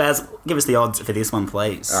Coast. Baz, give us the odds for this one,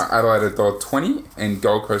 please. Adelaide at $1.20 and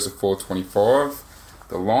Gold Coast at $4.25.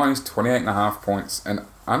 The line is 28.5 points and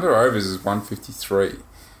under overs is 153.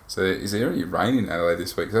 So is there any rain in Adelaide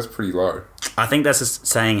this week? That's pretty low. I think that's just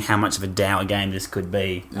saying how much of a dour game this could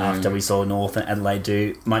be after we saw North and Adelaide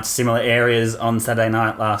do much similar areas on Saturday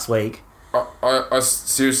night last week. I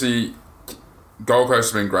seriously, Gold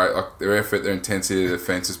Coast have been great. Like their effort, their intensity, their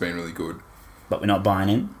defence has been really good. But we're not buying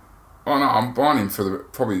in? Oh no, I'm buying in for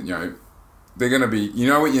they're going to be, what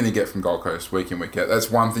you're going to get from Gold Coast week in, week out.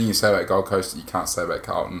 That's one thing you say about Gold Coast that you can't say about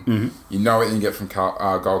Carlton. Mm-hmm. You know what you get from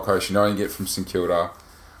Gold Coast, you know what you get from St Kilda.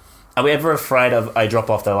 Are we ever afraid of a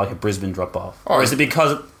drop-off, though, like a Brisbane drop-off? Or is it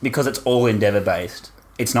because it's all endeavour-based?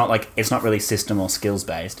 It's not really system or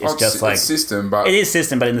skills-based. It's just like... It's system, but... It is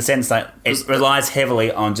system, but in the sense that it relies heavily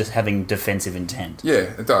on just having defensive intent.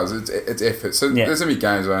 Yeah, it does. It's effort. So there's going to be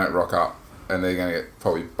games where they don't rock up and they're going to get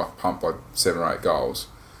probably pumped by 7 or 8 goals.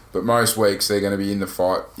 But most weeks they're going to be in the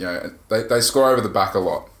fight. They score over the back a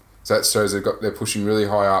lot. So that shows they're pushing really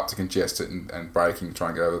high up to congest it and breaking,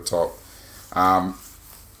 trying to get over the top.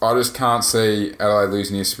 I just can't see Adelaide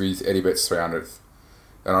losing this with Eddie Betts' 300th.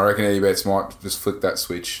 And I reckon Eddie Betts might just flick that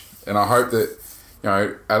switch. And I hope that,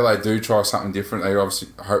 Adelaide do try something different. They obviously,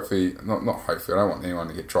 hopefully, not hopefully, I don't want anyone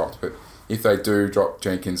to get dropped, but if they do drop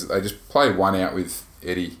Jenkins, they just play one out with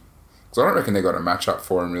Eddie. Because I don't reckon they've got a match up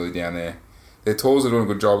for him really down there. Their tools are doing a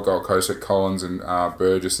good job, Gold Coast at Collins and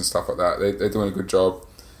Burgess and stuff like that. They're doing a good job.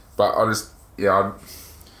 But I'd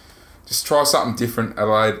just try something different,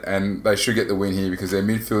 Adelaide, and they should get the win here because their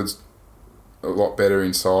midfield's a lot better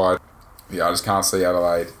inside. Yeah, I just can't see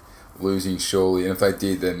Adelaide losing surely, and if they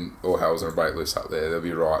did, then all hell's going to break loose up there. They'll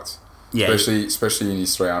be right. Yeah. Especially in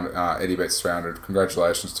his 300, Eddie Betts 300.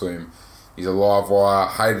 Congratulations to him. He's a live wire.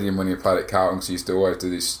 Hated him when he played at Carlton because he used to always do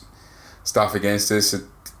this stuff against us that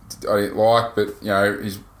I didn't like, but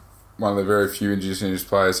he's one of the very few Indigenous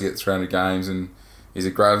players to get 300 games, and he's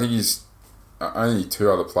a great. I think he's only 2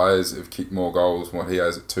 other players have kicked more goals than what he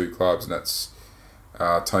has at 2 clubs, and that's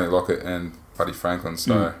Tony Lockett and Buddy Franklin.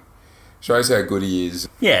 So shows how good he is.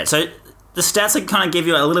 Yeah, so the stats that kind of give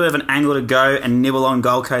you a little bit of an angle to go and nibble on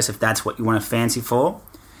Gold Coast if that's what you want to fancy for.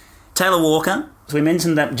 Taylor Walker. So we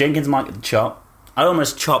mentioned that Jenkins might get the chop. I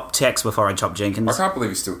almost chopped Tex before I chopped Jenkins. I can't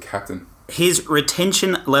believe he's still captain. His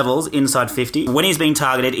retention levels inside 50, when he's being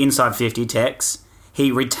targeted inside 50, Tex,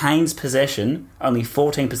 he retains possession only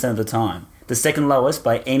 14% of the time. The second lowest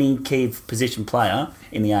by any key position player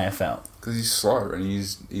in the AFL. Because he's slow and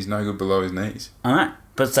he's no good below his knees. I know,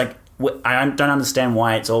 but it's like, I don't understand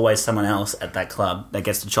why it's always someone else at that club that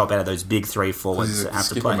gets to chop out of those big 3 forwards that have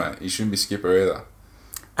to play. Mate. He shouldn't be skipper either.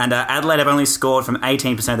 And Adelaide have only scored from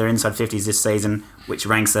 18% of their inside 50s this season, which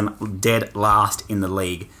ranks them dead last in the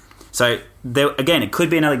league. So, again, it could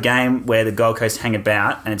be another game where the Gold Coast hang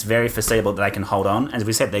about, and it's very foreseeable that they can hold on. As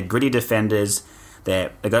we said, they're gritty defenders. They've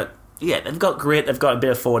got grit. They've got a bit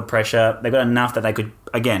of forward pressure. They've got enough that they could,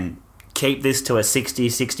 again, keep this to a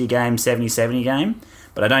 60-60 game, 70-70 game.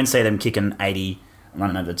 But I don't see them kicking 80 and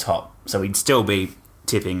running over the top. So we'd still be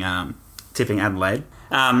tipping Adelaide.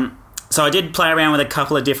 So I did play around with a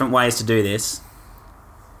couple of different ways to do this.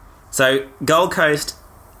 So Gold Coast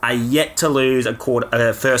are yet to lose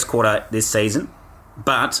a first quarter this season,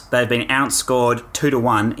 but they've been outscored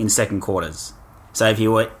 2-1 in second quarters. So if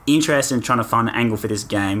you were interested in trying to find an angle for this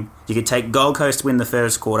game, you could take Gold Coast to win the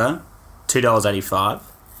first quarter, $2.85.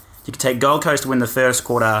 You could take Gold Coast to win the first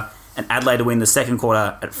quarter and Adelaide to win the second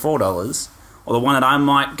quarter at $4. Or the one that I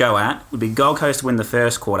might go at would be Gold Coast to win the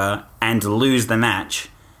first quarter and lose the match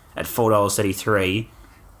at $4.33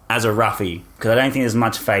 as a roughie, because I don't think there's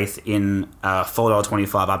much faith in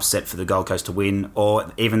 $4.25 upset for the Gold Coast to win,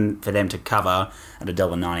 or even for them to cover at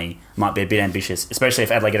 $1.90. Might be a bit ambitious, especially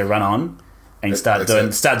if Adelaide get a run on and start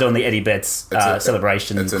doing the Eddie Betts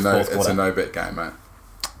celebration. It's a no bet game, mate.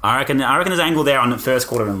 I reckon there's an angle there on the first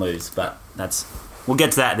quarter and lose, but we'll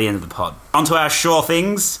get to that at the end of the pod. On to our sure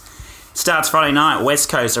things. Starts Friday night. West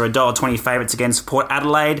Coast are $1.20 favourites against Port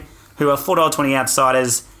Adelaide, who are $4.20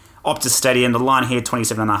 outsiders. Optus Stadium, the line here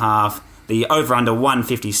 27.5. The over-under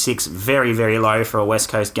 156, very, very low for a West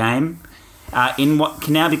Coast game. In what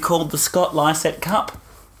can now be called the Scott Lycett Cup.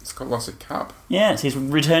 Scott Lycett Cup? Yes, he's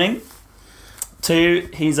returning to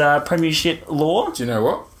his premiership lore. Do you know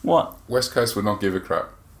what? What? West Coast would not give a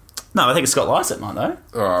crap. No, I think Scott Lycett might, though.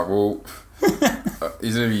 Alright, well,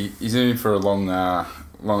 he's gonna be for a long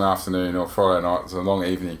afternoon, or Friday night, it's a long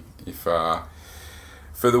evening, if...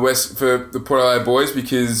 For the Port Adelaide boys,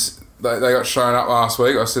 because they got shown up last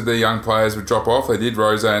week. I said their young players would drop off. They did,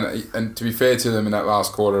 Rose, and to be fair to them, in that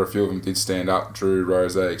last quarter, a few of them did stand up, Drew,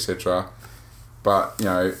 Rose, etc. But, you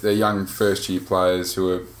know, they're young first-year players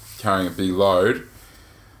who are carrying a big load.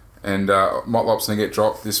 And Motlop's going to get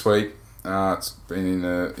dropped this week. It's been in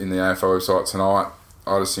the AFL website tonight.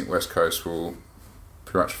 I just think West Coast will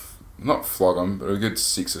pretty much, not flog them, but a good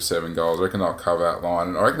 6 or 7 goals. I reckon they'll cover that line.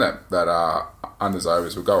 And I reckon that unders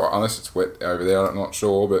overs will go, unless it's wet over there, I'm not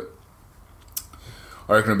sure, but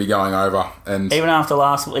I reckon it'll be going over. And even after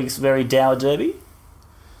last week's very dour derby?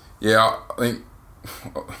 Yeah, I think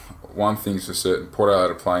one thing's for certain, Port Adelaide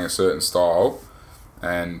are playing a certain style,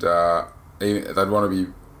 and they'd want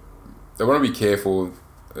to be careful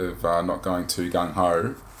of not going too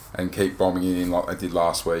gung-ho and keep bombing it in like they did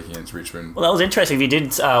last week against Richmond. Well, that was interesting. If you did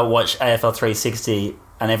watch AFL 360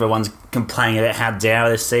 and everyone's complaining about how dour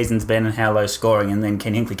this season's been and how low scoring, and then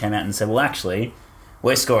Ken Hinkley came out and said, well, actually,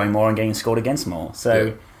 we're scoring more and getting scored against more.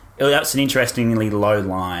 So that's an interestingly low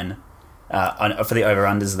line for the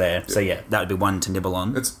over-unders there. Yeah. So, yeah, that would be one to nibble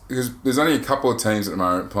on. It's because there's only a couple of teams at the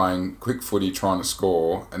moment playing quick footy trying to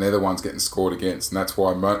score, and they're the ones getting scored against, and that's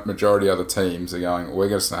why majority of other teams are going, we're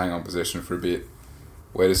going to hang on possession for a bit.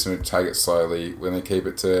 We're just going to take it slowly. We're going to keep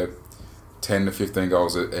it to 10 to 15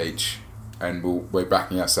 goals each, and we're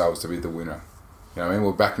backing ourselves to be the winner. You know what I mean?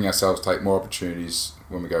 We're backing ourselves to take more opportunities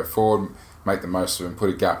when we go forward, make the most of them, put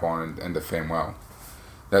a gap on and defend well.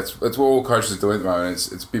 That's what all coaches are doing at the moment.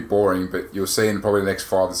 It's a bit boring, but you'll see in probably the next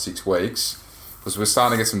 5 to 6 weeks, because we're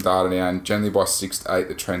starting to get some data now, and generally by 6 to 8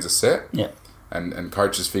 the trends are set. Yeah. And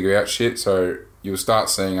coaches figure out shit, so you'll start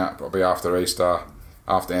seeing it probably after Easter,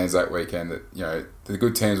 after Anzac weekend, that, you know, the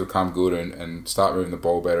good teams will come good and start moving the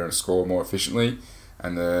ball better and score more efficiently,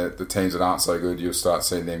 and the teams that aren't so good, you'll start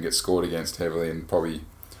seeing them get scored against heavily and probably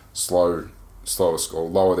slower score,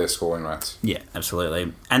 lower their scoring rates. Yeah,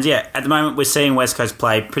 absolutely. And yeah, at the moment we're seeing West Coast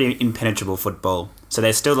play pretty impenetrable football. So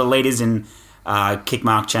they're still the leaders in kick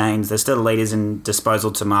mark chains, they're still the leaders in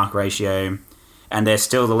disposal to mark ratio, and they're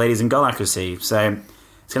still the leaders in goal accuracy. So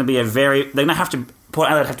it's going to be Port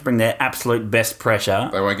Adelaide have to bring their absolute best pressure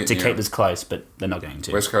to keep this close, but they're not going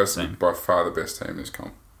to. West Coast is by far the best team in this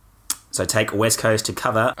comp. So take West Coast to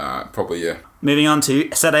cover. Probably, yeah. Moving on to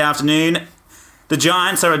Saturday afternoon. The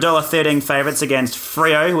Giants are $1.13 favourites against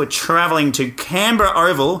Freo, who are travelling to Canberra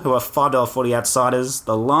Oval, who are $5.40 outsiders.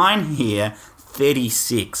 The line here,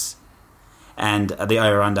 36. And the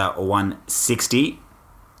over-under, 160.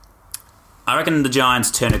 I reckon the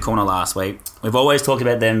Giants turned a corner last week. We've always talked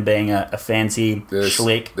about them being a fancy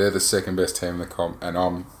schlick. They're the second best team in the comp, and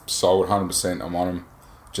I'm sold 100%. I'm on them.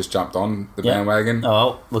 Just jumped on the bandwagon.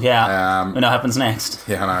 Oh, look out. We know what happens next.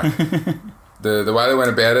 Yeah, I know. The way they went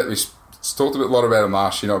about it, we talked a lot about them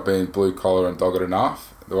last year not being blue collar and dogged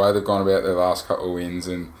enough. The way they've gone about their last couple of wins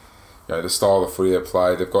and the style of footy they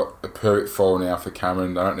play. They've got a perfect foil now for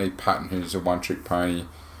Cameron. They don't need Patton, who's a one-trick pony,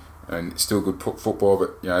 and still good football.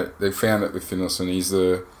 But they found that with Finlayson, he's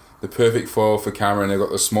the perfect foil for Cameron. They've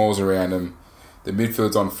got the smalls around him. The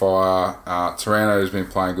midfield's on fire. Taranto's been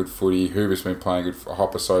playing good footy. Hoover's been playing good.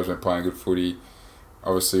 Hoposo's been playing good footy.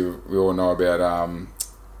 Obviously, we all know about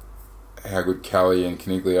how good Kelly and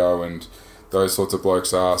Caniglio and those sorts of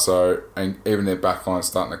blokes are. So, and even their backline's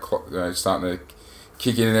starting to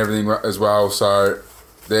kick in and everything as well. So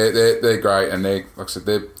they're great, and like I said,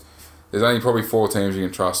 there's only probably 4 teams you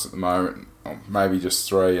can trust at the moment, maybe just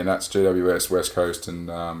 3, and that's GWS, West Coast, and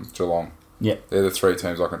Geelong. Yeah, they're the 3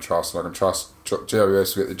 teams I can trust. I can trust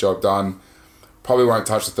GWS to get the job done. Probably won't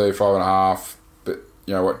touch the 35.5, but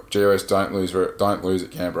you know what, GWS don't lose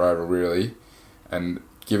at Canberra Oval really, and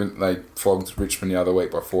given they flogged Richmond the other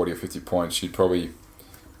week by 40 or 50 points, you'd probably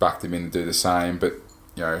back them in to do the same. But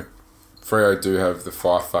Freo do have the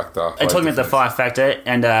 5 factor. They're talking about the 5 factor,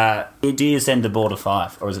 and do you send the ball to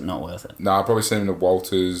 5, or is it not worth it? No, I'll probably send him to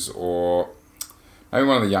Walters or maybe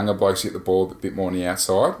one of the younger blokes to get the ball a bit more on the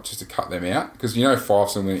outside, just to cut them out. Because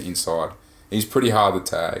Fife's on the inside. He's pretty hard to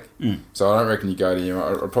tag. So I don't reckon you go to him.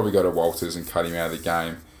 I'd probably go to Walters and cut him out of the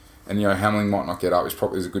game. And, Hamling might not get up.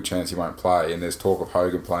 There's a good chance he won't play. And there's talk of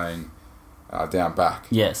Hogan playing down back.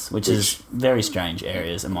 Yes, which is very strange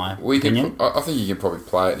areas in my opinion. I think you can probably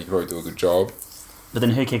play it and you can probably do a good job. But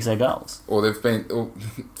then who kicks their goals? Well,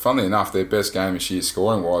 funnily enough, their best game this year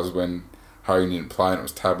scoring was when Hogan didn't play and it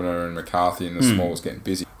was Taberner and McCarthy and the small was getting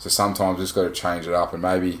busy. So sometimes you just got to change it up, and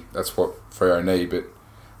maybe that's what Freo need, but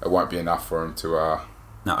it won't be enough for them to...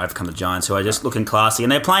 overcome the Giants, who are just looking classy.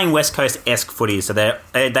 And they're playing West Coast-esque footy, so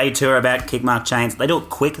they too are about kick mark chains. They do it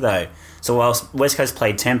quick, though. So whilst West Coast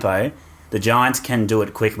play tempo, the Giants can do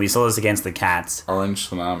it quick. We saw this against the Cats. Orange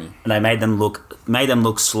tsunami. And they made them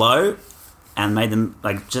look slow and made them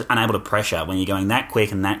just unable to pressure when you're going that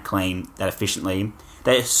quick and that clean, that efficiently.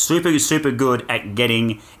 They're super, super good at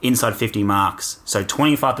getting inside 50 marks. So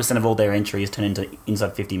 25% of all their entries turn into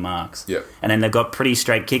inside 50 marks. Yep. And then they've got pretty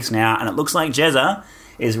straight kicks now, and it looks like Jezza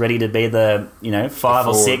is ready to be the 5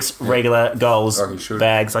 or 6 regular goals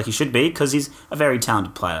bags like he should be, because he's a very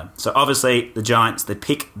talented player. So obviously the Giants, the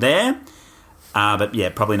pick there, but yeah,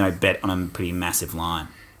 probably no bet on a pretty massive line.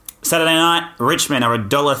 Saturday night, Richmond are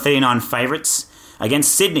 $1.39 favourites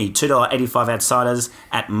against Sydney, $2.85 outsiders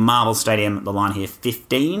at Marvel Stadium. The line here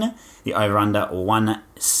 15, the over under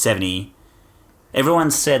 170.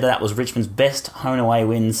 Everyone said that was Richmond's best home and away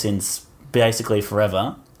win since basically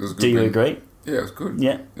forever. Do you agree? Yeah, it was good.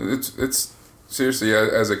 Yeah. It's seriously,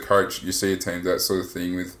 as a coach, you see a team that sort of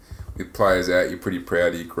thing with players out, you're pretty proud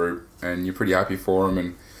of your group and you're pretty happy for them.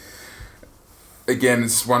 And again,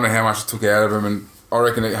 it's wondering how much it took out of them. And I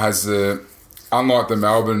reckon it has unlike the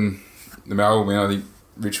Melbourne win, I think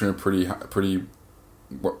Richmond are pretty.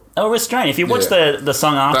 They were restrained. If you watch the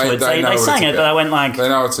song afterwards, they sang it, but I went like... They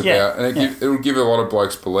know what it's about. And it will give a lot of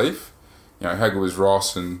blokes belief. How good was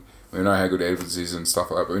Ross, and we know how good Edwards is and stuff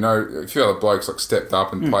like that. But we know a few other blokes stepped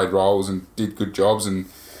up and played roles and did good jobs, and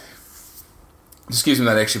just gives them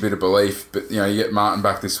that extra bit of belief. But, you get Martin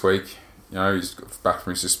back this week. He's back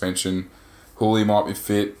from his suspension. Hooley might be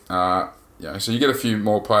fit. So you get a few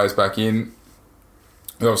more players back in.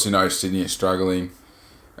 We obviously know Sydney is struggling.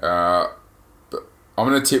 But I'm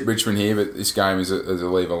going to tip Richmond here, but this game is a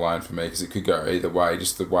leave alone for me, because it could go either way.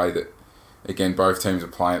 Just the way that, again, both teams are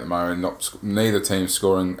playing at the moment. Neither team's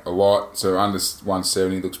scoring a lot, so under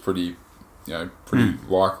 170 looks pretty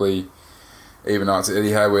likely. Even though it's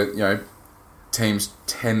Etihad, where teams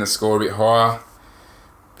tend to score a bit higher.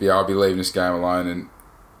 But yeah, I'll be leaving this game alone, and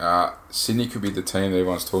Sydney could be the team that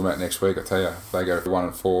everyone's talking about next week. I tell you, if they go for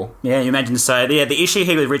 1-4. Yeah, you imagine so. Yeah, the issue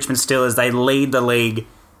here with Richmond still is they lead the league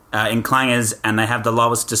in clangers, and they have the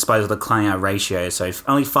lowest disposal to clanger ratio. So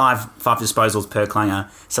only five disposals per clanger.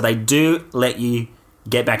 So they do let you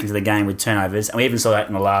get back into the game with turnovers, and we even saw that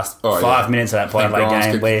in the last 5 minutes of that play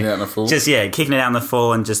game, where kicking it out in the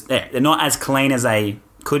full, and they're not as clean as they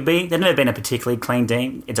could be. They've never been a particularly clean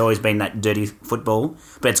team. It's always been that dirty football.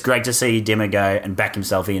 But it's great to see Dimmer go and back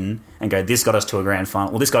himself in and go, this got us to a grand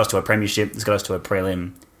final. Well, this got us to a premiership. This got us to a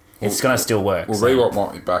prelim. It's going to still work. Well, Rewalt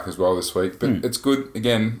might be back as well this week. But it's good,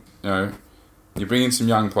 again, you bring in some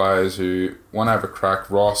young players who want to have a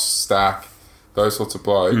crack. Ross, Stack, those sorts of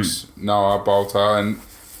blokes. Noah, Bolter. And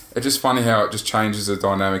it's just funny how it just changes the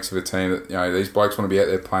dynamics of a team. That these blokes want to be out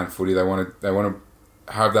there playing footy. They want to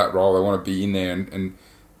have that role. They want to be in there and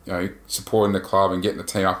supporting the club and getting the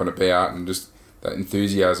team up and about, and just that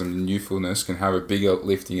enthusiasm and youthfulness can have a bigger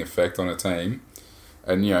lifting effect on a team.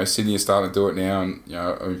 And Sydney is starting to do it now, and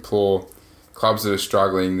I implore clubs that are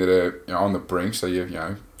struggling, that are on the brink. So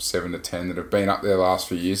you 7 to 10 that have been up there the last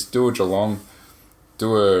few years. Do a Geelong,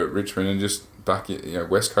 do a Richmond, and just back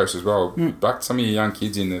West Coast as well. Back some of your young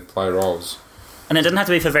kids in to play roles. And it doesn't have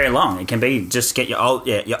to be for very long. It can be just get your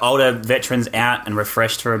older veterans out and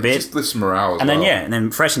refreshed for a bit. Just lifts morale as and well. And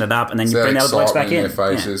then freshen it up, and then you bring the other blokes back in. Their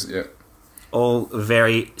faces, yeah. All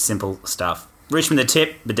very simple stuff. Richmond the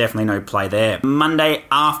tip, but definitely no play there. Monday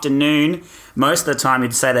afternoon, most of the time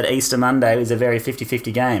you'd say that Easter Monday was a very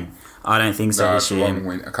 50-50 game. I don't think so this year.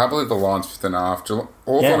 Win. I can't believe the line's 5.5.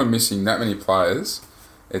 Hawthorn are missing that many players.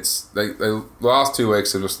 It's the last 2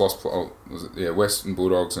 weeks they've just lost. Western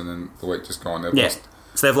Bulldogs, and then the week just gone they've lost.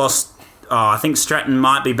 So they've lost. I think Stratton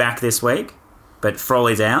might be back this week, but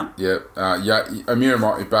Frawley's out. Yeah, Amira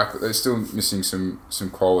might be back, but they're still missing some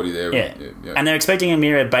quality there. Yeah, and they're expecting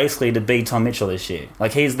Amira basically to be Tom Mitchell this year.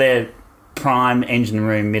 Like he's their prime engine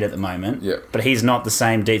room mid at the moment. Yeah, but he's not the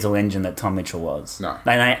same diesel engine that Tom Mitchell was. No,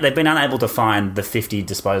 they've been unable to find the 50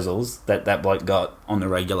 disposals that bloke got on the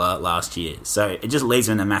regular last year. So it just leaves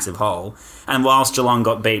them in a massive hole. And whilst Geelong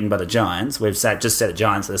got beaten by the Giants, we've just said the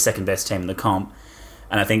Giants are the second best team in the comp,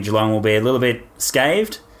 and I think Geelong will be a little bit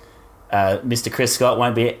scathed. Mr. Chris Scott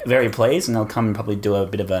won't be very pleased, and they'll come and probably do a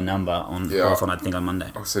bit of a number on Hawthorn, I think, on Monday.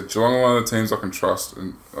 Like I said, Geelong are one of the teams I can trust,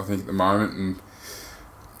 and I think at the moment, and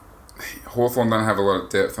Hawthorn don't have a lot of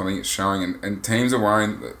depth. I think it's showing, and teams are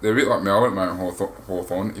worrying. They're a bit like Melbourne at the moment,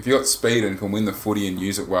 Hawthorn. If you got speed and can win the footy and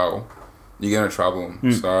use it well, you're going to trouble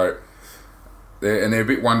them. So, they're a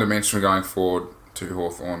bit one-dimensional going forward to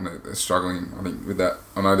Hawthorn. They're struggling, I think, with that.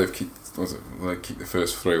 I know they've kicked the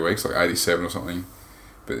first 3 weeks, like 87 or something.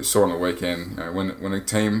 But you saw on the weekend, when a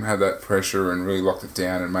team had that pressure and really locked it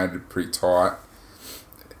down and made it pretty tight.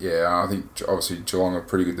 Yeah, I think obviously Geelong are a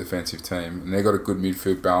pretty good defensive team, and they've got a good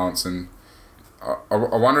midfield balance. And I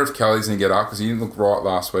wonder if Kelly's going to get up, because he didn't look right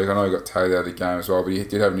last week. I know he got tailed out of the game as well, but he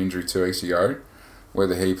did have an injury 2 weeks ago.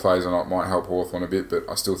 Whether he plays or not might help Hawthorn a bit, but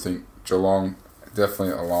I still think Geelong definitely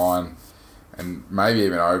at the line, and maybe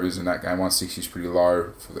even overs in that game. 160 is pretty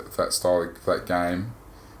low for that style for that game,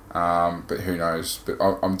 but who knows? But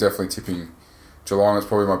I'm definitely tipping Geelong. Is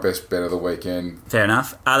probably my best bet of the weekend. Fair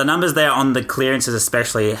enough. The numbers there on the clearances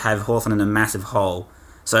especially have Hawthorn in a massive hole.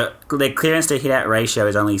 So their clearance to hit out ratio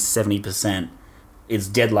is only 70%. It's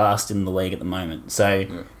dead last in the league at the moment.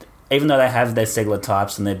 So even though they have their Segler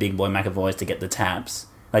types and their big boy McAvoys to get the taps,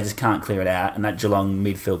 they just can't clear it out, and that Geelong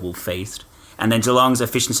midfield will feast. And then Geelong's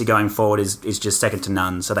efficiency going forward is just second to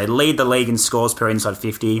none. So they lead the league in scores per inside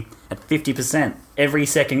 50 at 50%. Every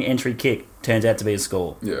second entry kick turns out to be a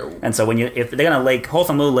score. Yeah. And so if they're going to leak,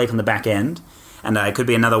 Hawthorn will leak on the back end, and it could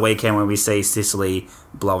be another weekend where we see Sicily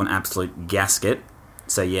blow an absolute gasket.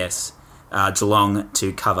 So yes, Geelong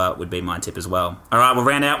to cover would be my tip as well. All right, we'll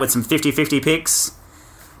round out with some 50-50 picks.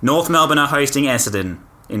 North Melbourne are hosting Essendon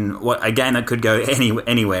in a game that could go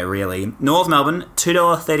anywhere, really. North Melbourne,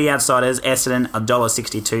 $2.30 outsiders. Essendon,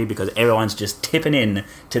 $1.62, because everyone's just tipping in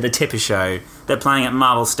to the Tipper Show. They're playing at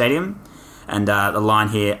Marvel Stadium, and the line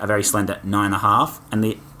here, a very slender 9.5, and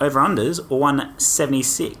the over-unders,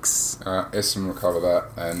 176. Essendon will cover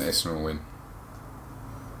that, and Essendon will win.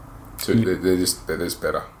 So they're just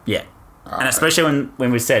better. Yeah. And especially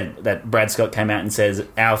when we said that Brad Scott came out and says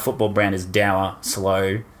our football brand is dour,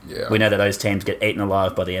 slow. Yeah. We know that those teams get eaten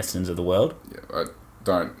alive by the Essendons of the world. Yeah,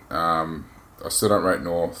 I still don't rate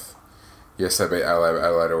North. Yes, they beat Adelaide, but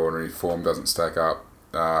Adelaide ordinary form doesn't stack up.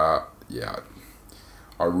 I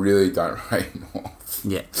really don't rate North.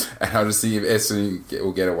 Yeah. And I just think if Essendon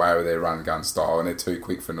will get away with their run gun style, and they're too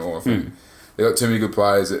quick for North. And they've got too many good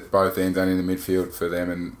players at both ends and in the midfield for them,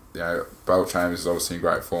 and Bale Chambers is obviously in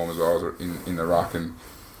great form as well in the ruck, and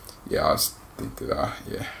I just think that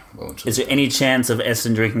is there any chance of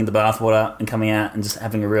Essendon drinking the bathwater and coming out and just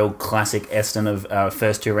having a real classic Essendon of our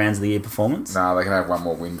first 2 rounds of the year performance? No, they can have one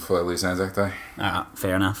more win before they lose Anzac Day.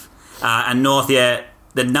 Fair enough. And North, the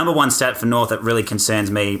number one stat for North that really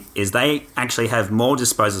concerns me is they actually have more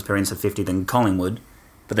disposals per inside 50 than Collingwood,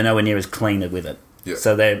 but they're nowhere near as clean with it. Yeah.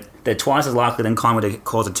 So they're twice as likely than Collingwood to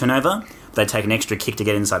cause a turnover, but they take an extra kick to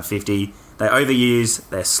get inside 50. They overuse,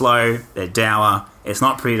 they're slow, they're dour, it's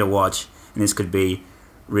not pretty to watch, and this could be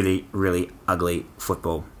really, really ugly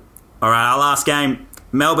football. All right, our last game.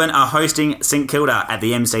 Melbourne are hosting St Kilda at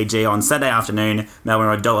the MCG on Saturday afternoon. Melbourne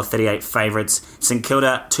are $1.38 favourites. St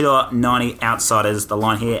Kilda, $2.90 outsiders. The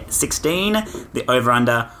line here, 16. The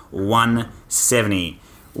over-under, 170.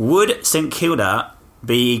 Would St Kilda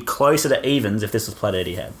be closer to evens if this was played at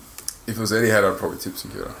Etihad? If it was Etihad, I'd probably tip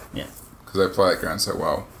St Kilda. Yeah. Because they play that ground so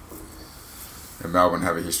well. And Melbourne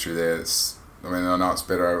have a history there. I know it's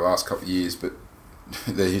better over the last couple of years, but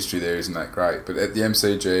their history there isn't that great. But at the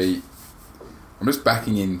MCG, I'm just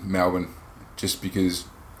backing in Melbourne just because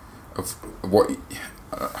of what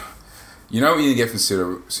you know what you get from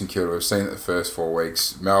St Kilda. We've seen it the first 4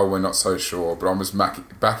 weeks. Melbourne, not so sure, but I was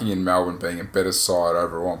backing in Melbourne being a better side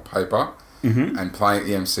overall on paper and playing at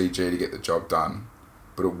the MCG to get the job done.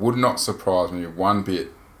 But it would not surprise me one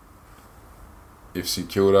bit if St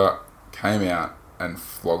Kilda came out and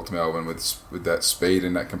flogged Melbourne with that speed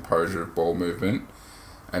and that composure of ball movement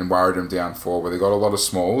and worried them down forward. Where they got a lot of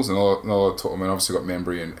smalls and a lot of tall. I mean, obviously got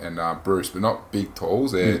Membry and Bruce, but not big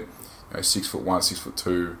talls. They're 6'1",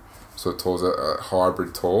 6'2", sort of talls, a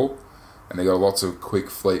hybrid tall. And they got lots of quick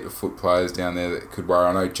fleet of foot players down there that could worry.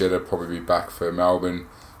 I know Jetta will probably be back for Melbourne.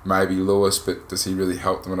 Maybe Lewis, but does he really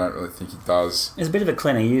help them? I don't really think he does. It's a bit of a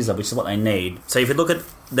cleaner user, which is what they need. So if you look at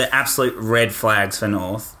the absolute red flags for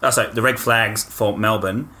the red flags for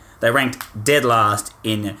Melbourne, they ranked dead last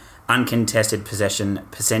in uncontested possession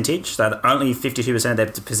percentage. So only 52% of their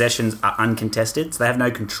possessions are uncontested, so they have no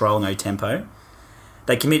control, no tempo.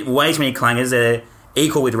 They commit way too many clangers. They're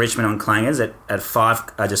equal with Richmond on clangers at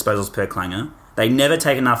 5 disposals per clanger. They never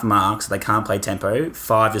take enough marks, so they can't play tempo.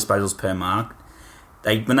 5 disposals per mark.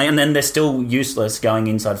 And then they're still useless going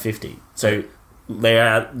inside 50. So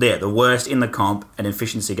they're the worst in the comp at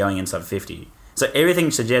efficiency going inside 50. So everything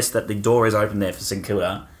suggests that the door is open there for St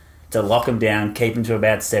Kilda to lock them down, keep them to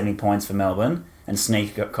about 70 points for Melbourne, and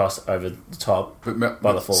sneak across over the top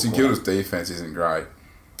by the fourth St Kilda's defence isn't great.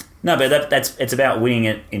 No, but it's about winning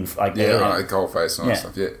it in goal face and all that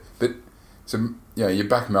stuff. Yeah, but so you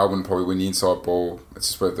back Melbourne probably win the inside ball. It's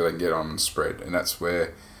just whether they can get on the spread, and that's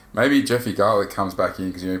where. Maybe Jeffy Garlick comes back in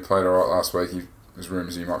because he played all right last week. There's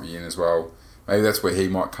rumours he might be in as well. Maybe that's where he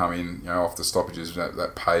might come in, off the stoppages,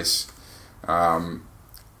 that pace. I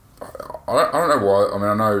don't know why. I mean,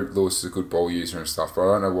 I know Lewis is a good ball user and stuff, but I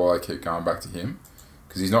don't know why they keep going back to him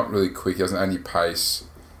because he's not really quick. He doesn't have any pace,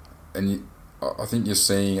 and I think you're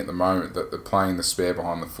seeing at the moment that the playing the spare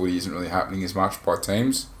behind the footy isn't really happening as much by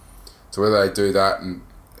teams. So whether they do that, and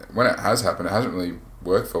when it has happened, it hasn't really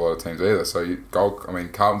worked for a lot of teams either. So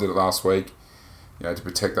Carlton did it last week, to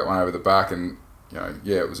protect that one over the back, and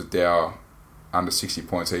it was a dour under 60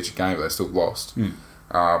 points each game, but they still lost.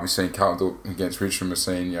 We've seen Carlton do it against Richmond. We've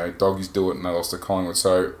seen Doggies do it, and they lost to Collingwood.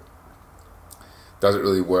 So does it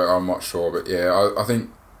really work? I'm not sure, but I think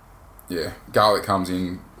Garlick comes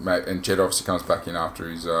in, mate, and Jed obviously comes back in after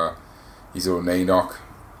his little knee knock.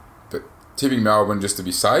 But tipping Melbourne just to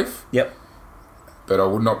be safe. Yep. But I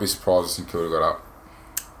would not be surprised if St Kilda got up.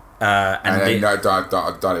 Don't even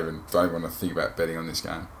want to think about betting on this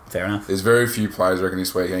game. Fair enough. There's very few players, I reckon,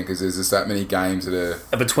 this weekend because there's just that many games that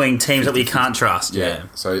are between teams 50, that we can't trust. Yeah.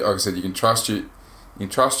 So, like I said, you can trust your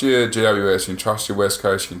GWS, you can trust your West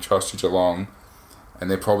Coast, you can trust your Geelong,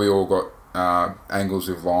 and they've probably all got angles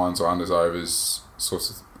with lines or unders, overs,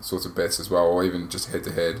 sorts of bets as well, or even just head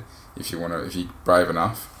to head if you're brave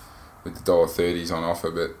enough with the $1.30s on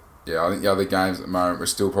offer, but. Yeah, I think the other games at the moment we're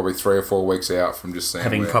still probably 3 or 4 weeks out from just seeing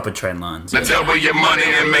having proper trend lines. Let's double your money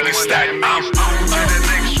and make it stack. On to the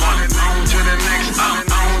next one. On to the next. On to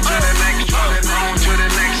the next one. On to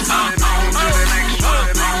the next. On to the next one.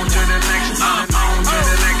 On to the next. On to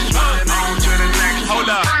the next one. On to the next. Hold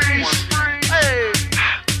up. Hey.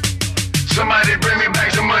 Somebody bring me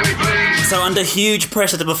back some money, please. So under huge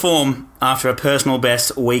pressure to perform after a personal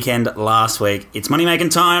best weekend last week, it's money making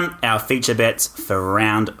time. Our feature bets for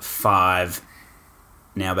round 5.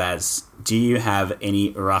 Now, Baz, do you have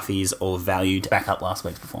any roughies or value to back up last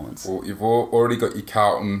week's performance? Well, you've already got your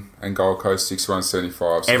Carlton and Gold Coast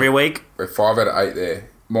 61.75. So every week? We're 5 out of 8 there.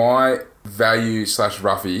 My value /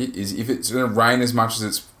 roughie is if it's going to rain as much as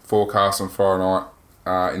it's forecast on Friday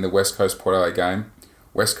night in the West Coast Port Adelaide game,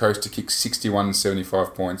 West Coast to kick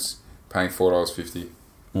 61.75 points, paying $4.50.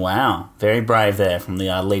 Wow, very brave there from the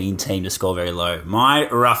leading team to score very low. My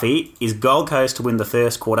roughie is Gold Coast to win the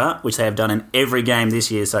first quarter, which they have done in every game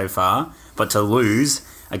this year so far, but to lose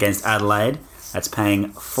against Adelaide, that's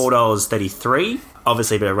paying $4.33.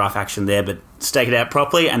 Obviously a bit of rough action there, but stake it out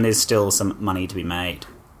properly and there's still some money to be made.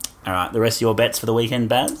 All right, the rest of your bets for the weekend,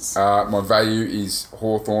 Baz? My value is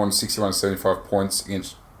Hawthorn 61.75 points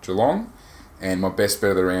against Geelong. And my best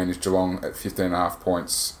bet of the round is Geelong at 15.5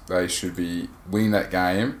 points. They should be winning that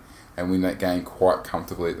game and win that game quite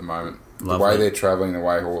comfortably at the moment. Lovely. The way they're travelling, the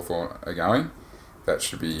way Hawthorn are going, that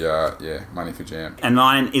should be, money for jam. And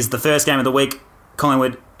mine is the first game of the week,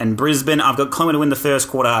 Collingwood and Brisbane. I've got Collingwood to win the first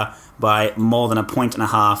quarter by more than 1.5 points,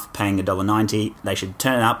 paying $1.90. They should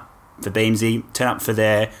turn up for Beamsy, turn up for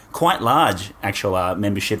their quite large actual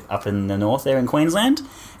membership up in the north there in Queensland,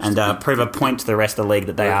 and prove a point to the rest of the league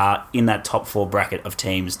that they are in that top 4 bracket of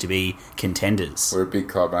teams to be contenders. We're a big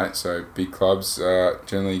club, mate, so big clubs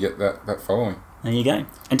generally get that following. There you go.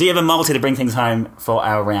 And do you have a multi to bring things home for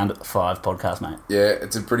our round 5 podcast, mate? Yeah,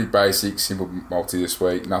 it's a pretty basic, simple multi this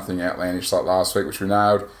week. Nothing outlandish like last week, which we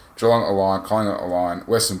nailed. Geelong at the line, Collingwood at the line,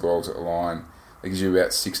 Western Bulldogs at the line. It gives you about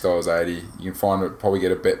 $6.80. You can find it, probably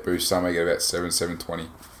get a bet boost somewhere, get about $7.20.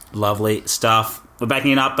 Lovely stuff. We're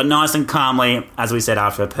backing it up, but nice and calmly, as we said,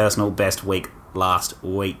 after a personal best week last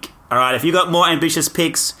week. All right, if you've got more ambitious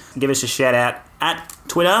picks, give us a shout out at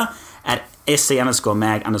Twitter, at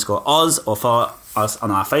SC_mag_Oz, or follow us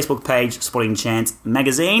on our Facebook page, Sporting Chance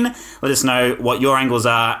Magazine. Let us know what your angles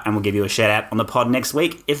are, and we'll give you a shout out on the pod next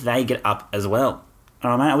week if they get up as well. All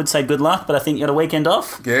right, mate, I would say good luck, but I think you got a weekend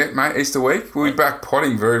off. Yeah, mate, Easter week. We'll be back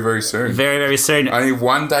potting very, very soon. Very, very soon. Only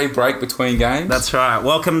 1 day break between games. That's right.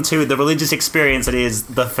 Welcome to the religious experience that is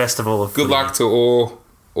the Festival of Good Footy. luck to all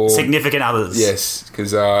significant others. Yes,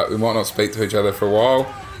 because we might not speak to each other for a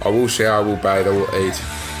while. I will shower, I will bathe, I will eat.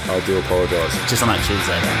 I do apologise. Just on that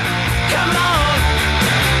Tuesday. Come on.